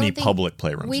about it. Any public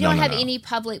playrooms? We don't have any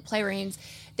public playrooms.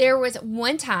 There was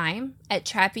one time at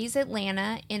Trapeze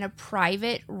Atlanta in a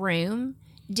private room.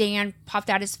 Dan popped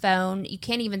out his phone. You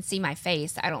can't even see my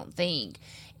face, I don't think.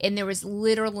 And there was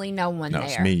literally no one there. No,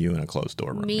 it's me, you, in a closed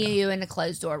door room. You in a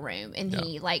closed door room. And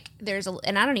he,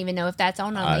 and I don't even know if that's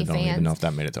on OnlyFans. I don't even know if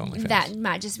that made it to OnlyFans. That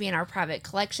might just be in our private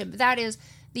collection. But that is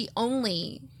the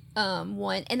only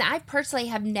one. And I personally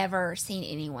have never seen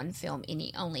anyone film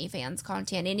any OnlyFans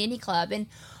content in any club. And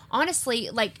honestly,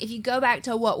 like, if you go back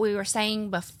to what we were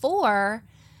saying before,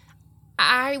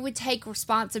 I would take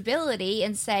responsibility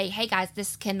and say, hey guys,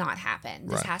 this cannot happen.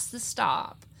 This has to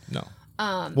stop. No.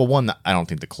 Well, one, I don't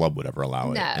think the club would ever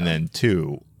allow it. No. And then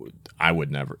two, I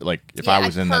would never, like, if I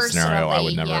was in that scenario, I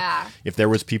would never. Yeah. If there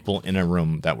was people in a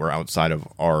room that were outside of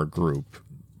our group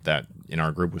that in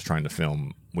our group was trying to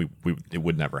film, it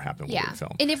would never happen. We would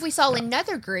film. And if we saw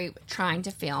another group trying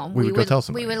to film, we would go tell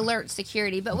somebody. We would alert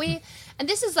security. But and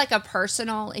this is like a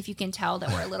personal, if you can tell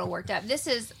that we're a little worked up, this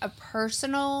is a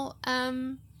personal,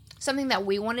 something that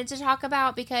we wanted to talk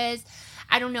about because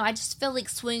I don't know, I just feel like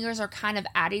swingers are kind of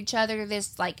at each other.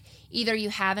 This, like, either you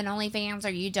have an OnlyFans or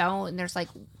you don't, and there's like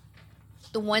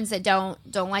the ones that don't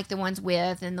like the ones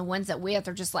with, and the ones that with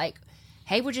are just like,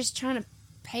 hey, we're just trying to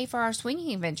pay for our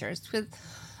swinging adventures. Because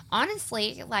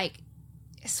honestly, like,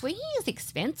 swinging is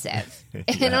expensive.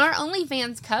 And our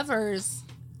OnlyFans covers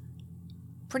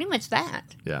pretty much that.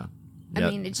 Yeah. I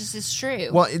mean, it just is true.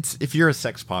 Well, it's, if you're a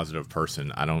sex positive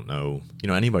person, I don't know,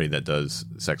 anybody that does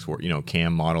sex work,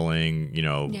 cam modeling,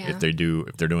 if they're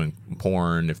doing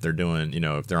porn, if they're doing,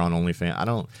 if they're on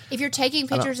OnlyFans, if you're taking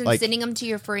pictures and sending them to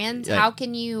your friends, how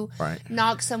can you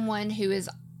knock someone who is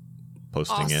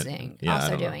posting it,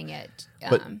 also doing it?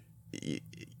 But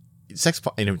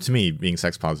to me, being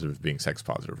sex positive is being sex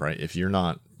positive, right? If you're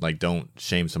not, like, don't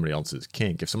shame somebody else's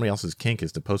kink. If somebody else's kink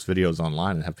is to post videos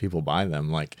online and have people buy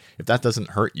them, like, if that doesn't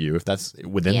hurt you, if that's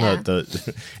within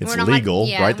the it's legal,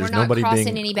 right? There's nobody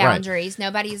crossing any boundaries. Right.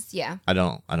 Nobody's I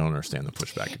don't understand the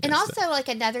pushback. And also, like,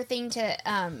 another thing to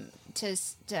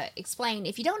explain,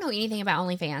 if you don't know anything about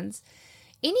OnlyFans,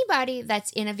 anybody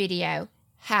that's in a video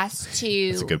has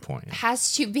to. That's a good point.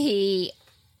 Has to be,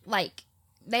 like,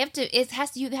 you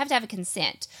have to have a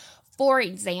consent. For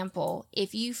example,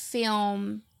 if you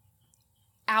film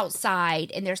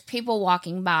outside and there's people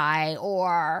walking by,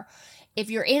 or if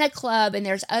you're in a club and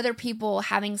there's other people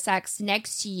having sex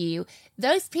next to you,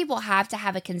 those people have to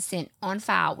have a consent on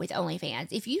file with OnlyFans.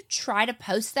 If you try to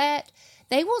post that,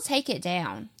 they will take it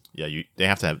down. Yeah, they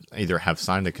have to either have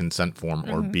signed a consent form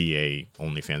or be a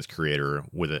OnlyFans creator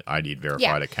with an ID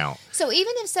verified account. So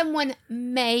even if someone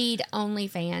made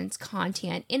OnlyFans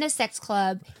content in a sex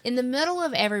club in the middle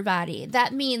of everybody,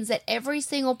 that means that every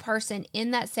single person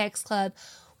in that sex club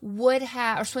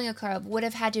or swinger club would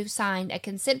have had to sign a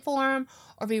consent form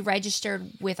or be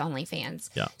registered with OnlyFans.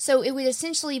 Yeah. So it would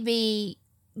essentially be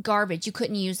garbage. You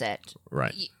couldn't use it.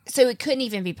 Right. So it couldn't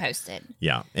even be posted.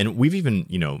 Yeah. And we've even,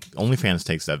 OnlyFans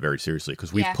takes that very seriously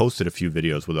because we've posted a few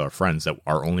videos with our friends that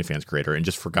are OnlyFans creator and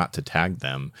just forgot to tag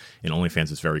them. And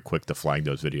OnlyFans is very quick to flag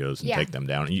those videos and take them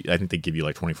down. I think they give you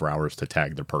like 24 hours to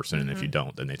tag their person. And if you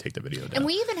don't, then they take the video down. And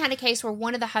we even had a case where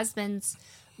one of the husbands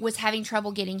was having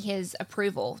trouble getting his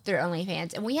approval through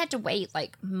OnlyFans. And we had to wait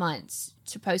like months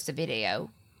to post a video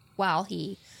while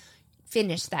he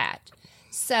finished that.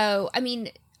 So, I mean,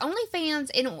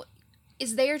 OnlyFans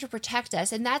is there to protect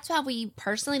us. And that's why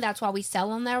that's why we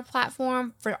sell on their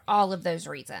platform, for all of those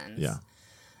reasons. Yeah.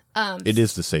 It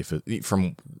is the safest.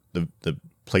 From the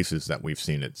places that we've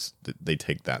seen, they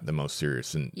take that the most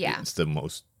serious. And it's the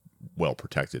most well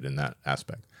protected in that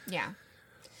aspect. Yeah.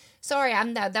 Sorry,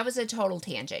 that was a total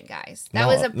tangent, guys. That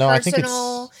was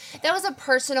a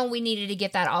personal, we needed to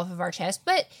get that off of our chest.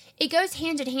 But it goes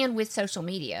hand in hand with social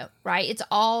media, right? It's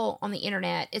all on the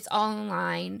internet. It's all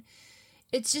online.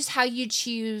 It's just how you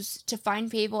choose to find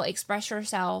people, express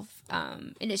yourself.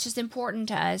 And it's just important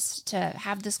to us to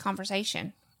have this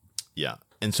conversation. Yeah.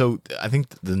 And so I think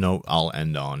the note I'll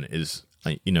end on is,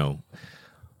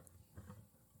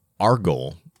 our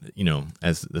goal,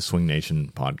 as the Swing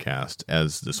Nation podcast,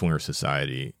 as the Swinger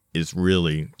Society, is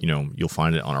really, you'll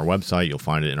find it on our website, you'll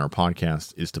find it in our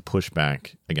podcast, is to push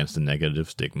back against the negative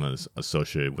stigmas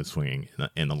associated with swinging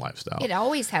in the lifestyle. It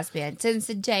always has been. Since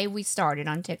the day we started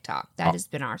on TikTok, that has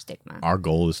been our stigma. Our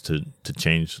goal is to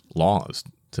change laws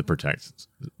to protect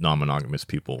non-monogamous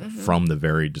people from the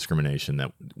very discrimination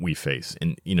that we face.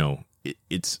 And,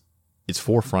 it's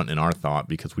forefront in our thought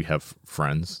because we have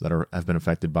friends that have been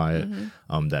affected by it,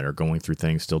 that are going through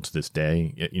things still to this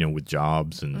day, with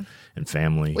jobs and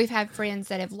family. We've had friends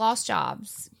that have lost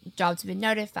jobs. Jobs have been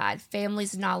notified.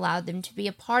 Families have not allowed them to be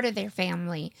a part of their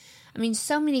family. I mean,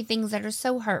 so many things that are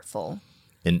so hurtful.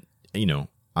 And,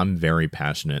 I'm very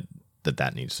passionate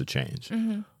that needs to change.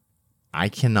 I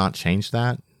cannot change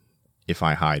that if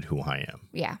I hide who I am.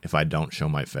 Yeah. If I don't show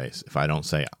my face. If I don't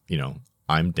say,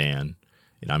 I'm Dan,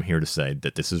 and I'm here to say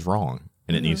that this is wrong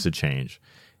and it needs to change.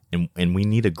 And we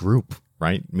need a group,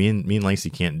 right? Me and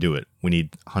Lacey can't do it. We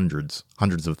need hundreds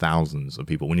of thousands of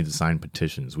people. We need to sign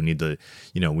petitions. We need to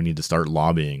start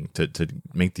lobbying to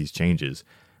make these changes.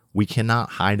 We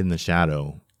cannot hide in the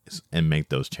shadow and make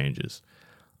those changes.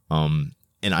 And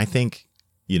I think,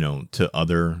 to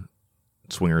other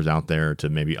swingers out there, to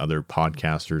maybe other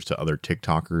podcasters, to other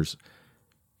TikTokers,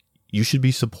 you should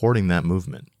be supporting that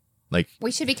movement. Like,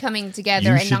 we should be coming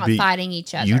together and not fighting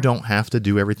each other. You don't have to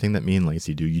do everything that me and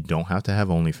Lacey do. You don't have to have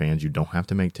OnlyFans. You don't have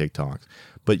to make TikToks.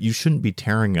 But you shouldn't be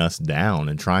tearing us down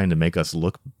and trying to make us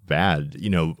look bad,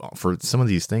 for some of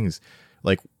these things.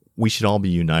 Like, we should all be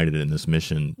united in this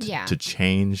mission to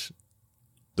change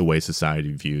the way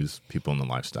society views people in the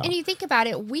lifestyle. And you think about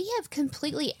it, we have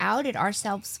completely outed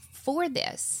ourselves for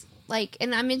this. Like,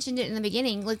 and I mentioned it in the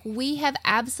beginning, like,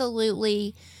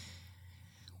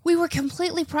 we were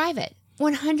completely private.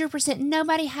 100%.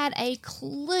 Nobody had a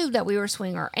clue that we were a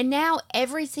swinger. And now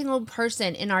every single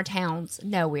person in our towns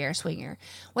know we are a swinger.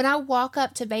 When I walk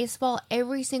up to baseball,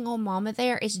 every single mama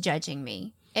there is judging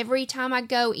me. Every time I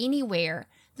go anywhere,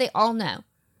 they all know.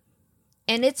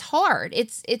 And it's hard.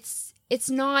 It's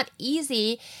not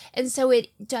easy. And so it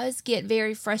does get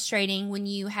very frustrating when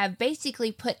you have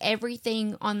basically put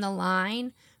everything on the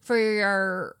line for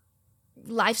your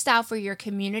lifestyle, for your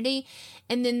community,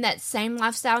 and then that same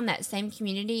lifestyle and that same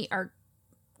community are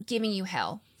giving you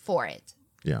hell for it.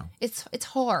 Yeah. It's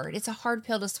hard. It's a hard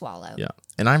pill to swallow. Yeah.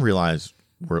 And I realize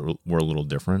we're a little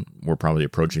different. We're probably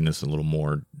approaching this a little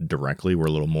more directly. We're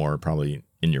a little more probably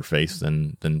in your face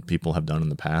than people have done in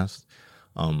the past.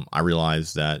 I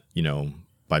realize that,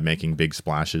 by making big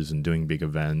splashes and doing big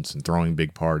events and throwing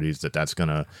big parties, that's going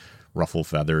to ruffle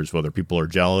feathers, whether people are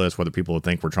jealous, whether people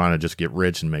think we're trying to just get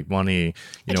rich and make money.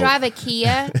 I drive a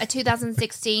Kia, a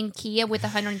 2016 Kia with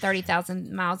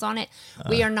 130,000 miles on it.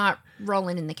 We are not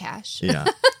rolling in the cash. Yeah.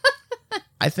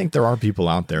 I think there are people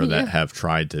out there that have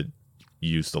tried to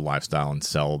use the lifestyle and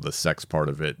sell the sex part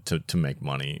of it to make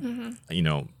money.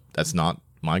 Mm-hmm. That's not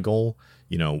my goal.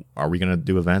 Are we going to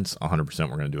do events? 100%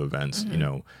 we're going to do events.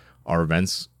 Mm-hmm. Our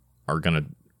events are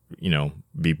going to,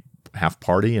 be half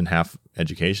party and half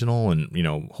educational and,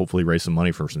 hopefully raise some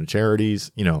money for some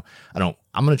charities. I'm going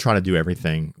to try to do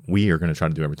everything. We are going to try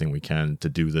to do everything we can to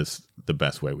do this the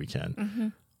best way we can. Mm-hmm.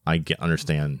 I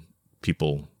understand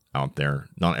people out there.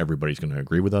 Not everybody's going to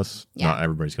agree with us. Yeah. Not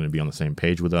everybody's going to be on the same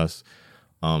page with us.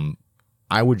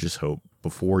 I would just hope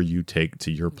before you take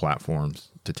to your platforms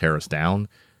to tear us down,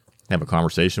 have a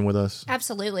conversation with us.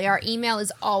 Absolutely. Our email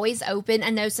is always open. I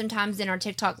know sometimes in our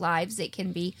TikTok lives, it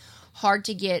can be hard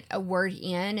to get a word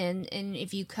in. And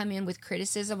if you come in with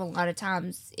criticism, a lot of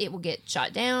times it will get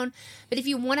shot down. But if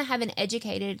you want to have an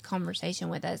educated conversation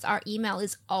with us, our email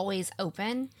is always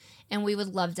open. And we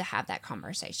would love to have that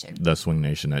conversation.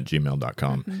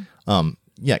 theswingnation@gmail.com.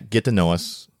 Mm-hmm. Get to know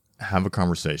us. Have a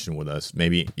conversation with us.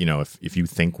 Maybe, if you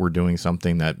think we're doing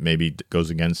something that maybe goes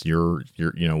against your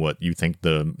what you think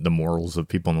the morals of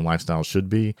people in the lifestyle should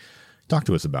be, talk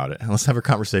to us about it. And let's have a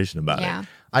conversation about it.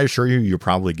 I assure you, you're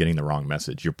probably getting the wrong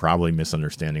message. You're probably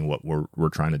misunderstanding what we're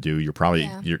trying to do. You're probably,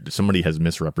 somebody has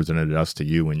misrepresented us to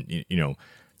you. And,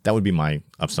 that would be my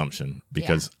assumption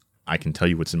because I can tell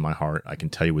you what's in my heart. I can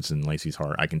tell you what's in Lacey's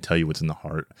heart. I can tell you what's in the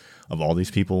heart of all these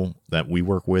people that we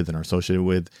work with and are associated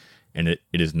with. And it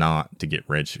is not to get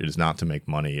rich. It is not to make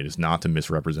money. It is not to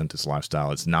misrepresent this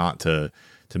lifestyle. It's not to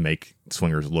make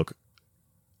swingers look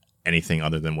anything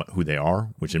other than who they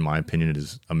are, which in my opinion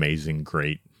is amazing,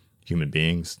 great human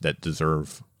beings that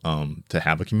deserve to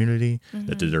have a community,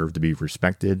 that deserve to be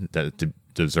respected, that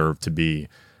deserve to be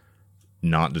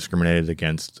not discriminated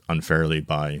against unfairly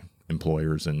by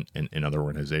employers and other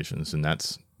organizations. And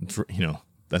that's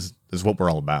what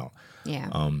we're all about.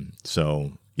 Yeah.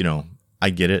 So, I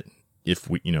get it. If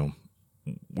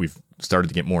we've started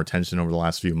to get more attention over the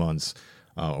last few months,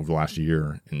 over the last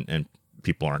year, and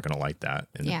people aren't going to like that,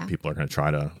 and people are going to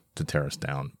try to tear us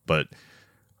down. But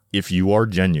if you are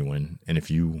genuine and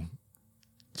if you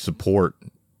support,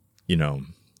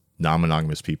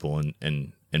 non-monogamous people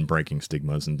and breaking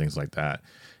stigmas and things like that,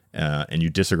 and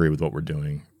you disagree with what we're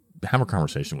doing, have a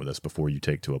conversation with us before you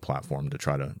take to a platform to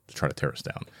try to tear us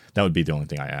down. That would be the only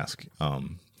thing I ask.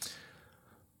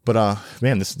 But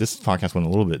man, this podcast went a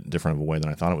little bit different of a way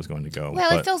than I thought it was going to go.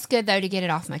 Well, it feels good though to get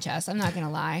it off my chest. I'm not going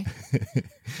to lie.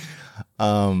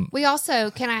 We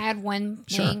also, can I add one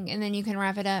thing and then you can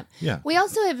wrap it up? Yeah. We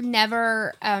also have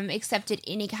never accepted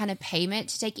any kind of payment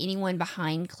to take anyone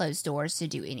behind closed doors to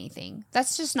do anything.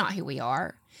 That's just not who we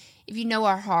are. If you know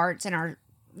our hearts and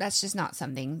that's just not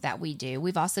something that we do.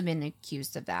 We've also been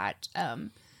accused of that.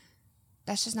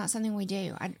 That's just not something we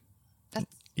do.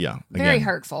 Very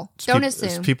hurtful. Don't assume.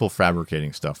 It's people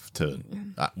fabricating stuff to,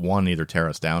 one, either tear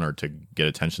us down or to get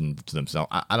attention to themselves.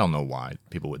 I don't know why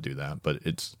people would do that, but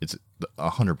it's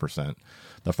 100%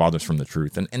 the farthest from the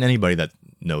truth. And anybody that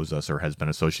knows us or has been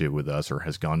associated with us or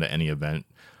has gone to any event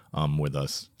with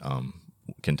us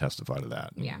can testify to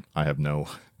that. Yeah. I have no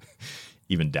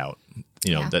even doubt.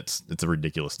 It's a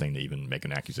ridiculous thing to even make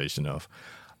an accusation of.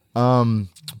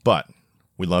 But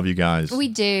we love you guys. We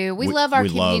do. We love our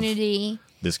community. Love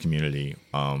this community.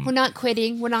 We're not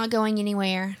quitting. We're not going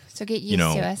anywhere. So get used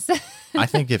to us. I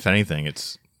think if anything,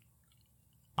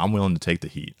 I'm willing to take the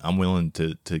heat. I'm willing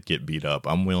to get beat up.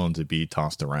 I'm willing to be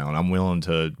tossed around. I'm willing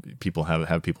to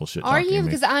have people shit talk. Are you?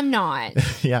 Because I'm not.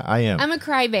 Yeah, I am. I'm a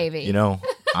crybaby. You know,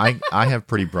 I have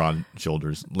pretty broad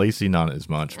shoulders. Lacey not as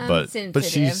much, but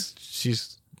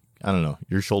she's I don't know.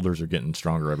 Your shoulders are getting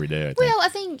stronger every day, I think. Well, I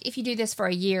think if you do this for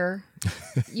a year,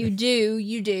 you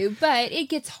do, but it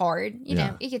gets hard. You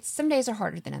know, some days are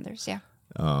harder than others. Yeah.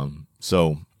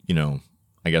 So,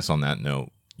 I guess on that note,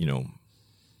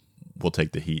 we'll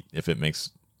take the heat if it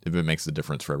makes the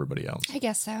difference for everybody else. I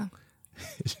guess so.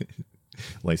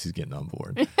 Lacey's getting on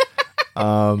board.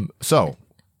 So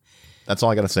that's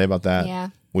all I got to say about that. Yeah.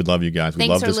 We love you guys. We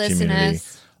love this community.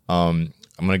 I'm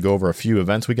going to go over a few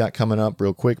events we got coming up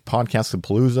real quick.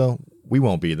 Podcastapalooza. We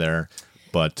won't be there,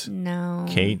 but no.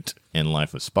 Kate and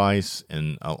Life of Spice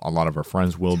and a lot of our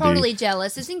friends will be. Totally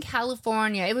jealous. It's in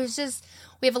California. It was just,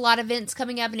 we have a lot of events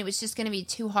coming up, and it was just going to be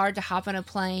too hard to hop on a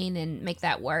plane and make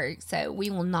that work. So we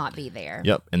will not be there.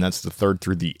 Yep, and that's the 3rd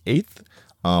through the 8th.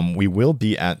 We will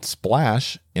be at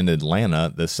Splash in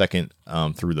Atlanta the 2nd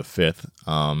through the 5th.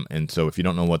 And so if you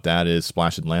don't know what that is,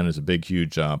 Splash Atlanta is a big,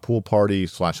 huge pool party /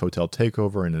 hotel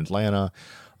takeover in Atlanta.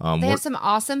 They have some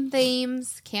awesome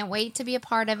themes. Can't wait to be a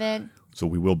part of it. So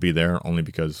we will be there only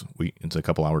because it's a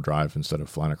couple hour drive instead of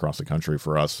flying across the country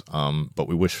for us. But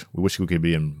we wish we could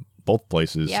be in both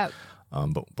places. Yep.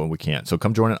 But we can't. So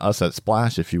come join us at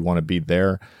Splash if you want to be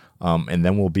there. And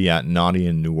then we'll be at Naughty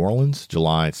in New Orleans,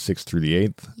 July 6th through the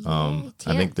 8th.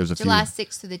 I think there's a few. July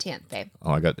 6th through the 10th, babe.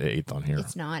 Oh, I got the 8th on here.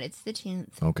 It's not. It's the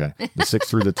 10th. Okay. The 6th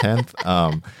through the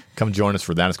 10th. Come join us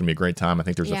for that. It's going to be a great time. I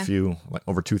think there's a few, like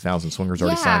over 2,000 swingers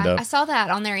already signed up. I saw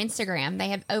that on their Instagram. They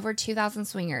have over 2,000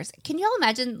 swingers. Can y'all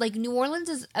imagine, like, New Orleans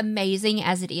is amazing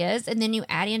as it is, and then you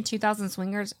add in 2,000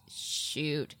 swingers?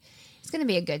 Shoot. It's going to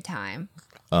be a good time.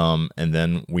 And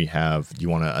then we have, do you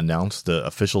want to announce the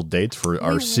official dates for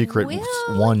our secret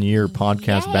 1 year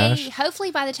podcast bash?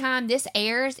 Hopefully by the time this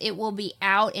airs, it will be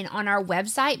out and on our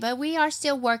website, but we are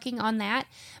still working on that.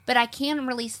 But I can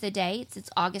release the dates. It's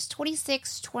August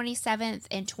 26th, 27th,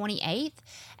 and 28th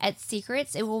at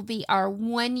Secrets. It will be our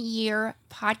 1 year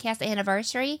podcast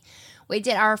anniversary. We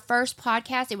did our first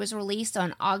podcast. It was released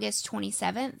on August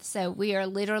 27th. So we are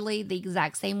literally the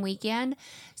exact same weekend.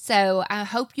 So I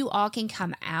hope you all can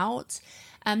come out.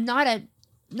 Not a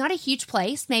huge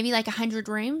place, maybe like 100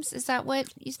 rooms. Is that what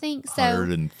you think? So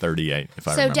 138, if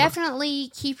I remember. So definitely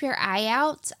keep your eye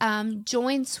out.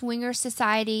 Join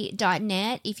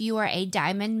swingersociety.net. If you are a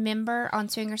diamond member on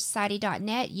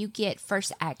swingersociety.net, you get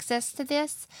first access to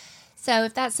this. So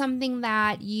if that's something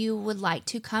that you would like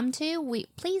to come to,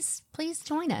 please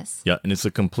join us. Yeah, and it's a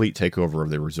complete takeover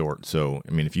of the resort. So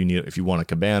I mean, if you want a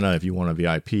cabana, if you want a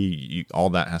VIP,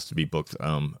 all that has to be booked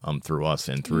through us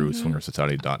and through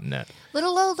swingersociety.net.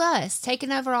 Little old us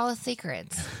taking over all the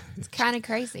secrets. It's kind of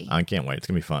crazy. I can't wait. It's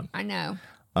gonna be fun. I know.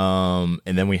 And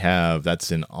then we have,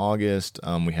 that's in August.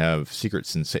 We have Secret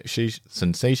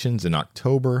Sensations in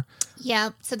October.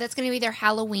 Yeah, so that's going to be their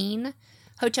Halloween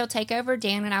hotel takeover.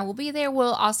 Dan and I will be there.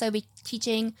 We'll also be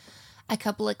teaching a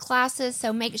couple of classes,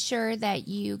 so make sure that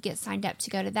you get signed up to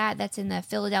go to that. That's in the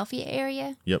Philadelphia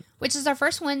area. Yep. Which is our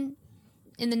first one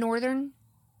in the northern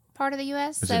part of the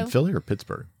U.S. Is it in Philly or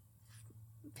Pittsburgh?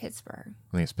 Pittsburgh.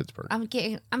 I think it's Pittsburgh.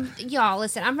 Y'all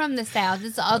listen, I'm from the South.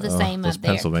 It's all the same up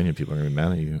there. Pennsylvania people are going to be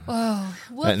mad at you. Oh,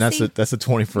 and that's the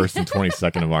 21st and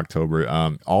 22nd of October.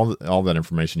 All that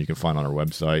information you can find on our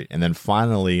website. And then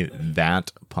finally,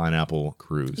 that Pineapple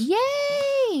Cruise.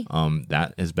 Yay!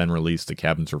 That has been released. The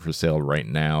cabins are for sale right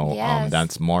now. Yes.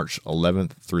 That's March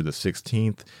 11th through the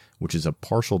 16th, which is a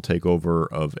partial takeover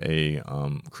of a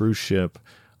cruise ship.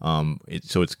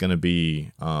 So it's going to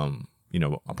be a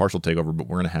partial takeover, but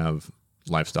we're going to have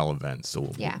lifestyle events.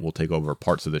 So we'll take over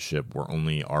parts of the ship where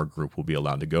only our group will be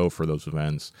allowed to go for those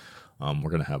events. We're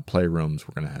going to have playrooms.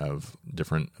 We're going to have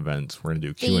different events. We're going to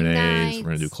do Q&As. We're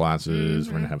going to do classes.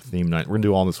 We're going to have theme night. We're going to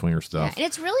do all the swinger stuff. Yeah, and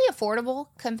it's really affordable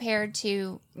compared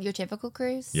to your typical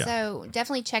cruise. Yeah. So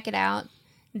definitely check it out.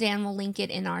 Dan will link it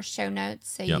in our show notes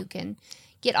so you can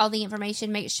get all the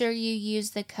information. Make sure you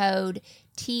use the code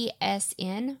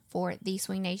TSN for the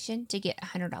Swing Nation to get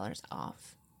 $100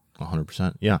 off.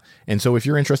 100%. Yeah. And so if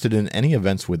you're interested in any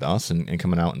events with us and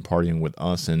coming out and partying with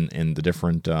us and the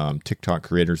different TikTok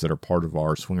creators that are part of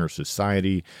our Swinger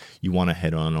Society, you want to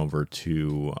head on over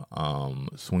to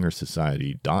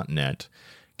swingersociety.net,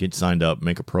 get signed up,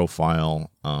 make a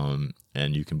profile,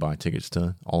 and you can buy tickets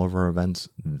to all of our events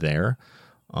there.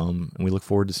 And we look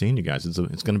forward to seeing you guys. It's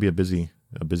going to be a busy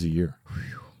a busy year.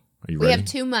 Are you ready? We have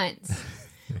 2 months.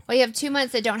 We have 2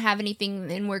 months that don't have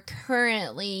anything, and we're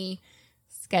currently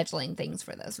scheduling things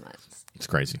for those months. It's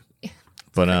crazy.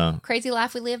 But crazy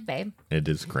life we live, babe. It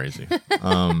is crazy.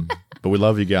 But we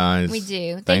love you guys. We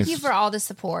do. Thank you for all the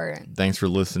support. Thanks for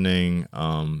listening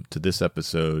to this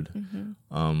episode.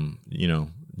 Mm-hmm.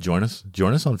 Join us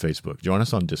on Facebook. Join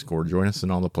us on Discord. Join us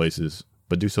in all the places,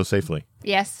 but do so safely.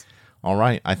 Yes. All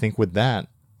right. I think with that,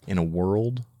 in a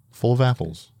world full of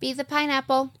apples, be the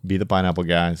pineapple. Be the pineapple,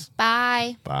 guys.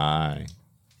 Bye. Bye.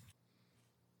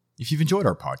 If you've enjoyed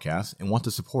our podcast and want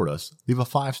to support us, leave a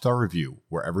 5-star review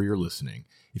wherever you're listening.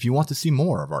 If you want to see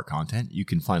more of our content, you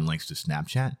can find links to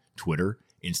Snapchat, Twitter,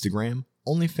 Instagram,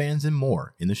 OnlyFans, and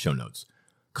more in the show notes.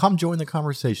 Come join the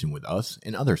conversation with us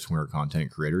and other swinger content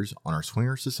creators on our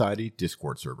Swinger Society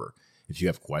Discord server. If you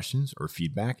have questions or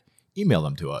feedback, email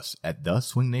them to us at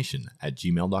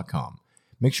theswingnation@gmail.com.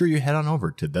 Make sure you head on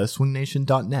over to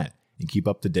theswingnation.net and keep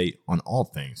up to date on all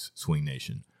things Swing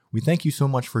Nation. We thank you so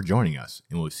much for joining us,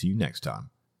 and we'll see you next time.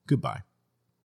 Goodbye.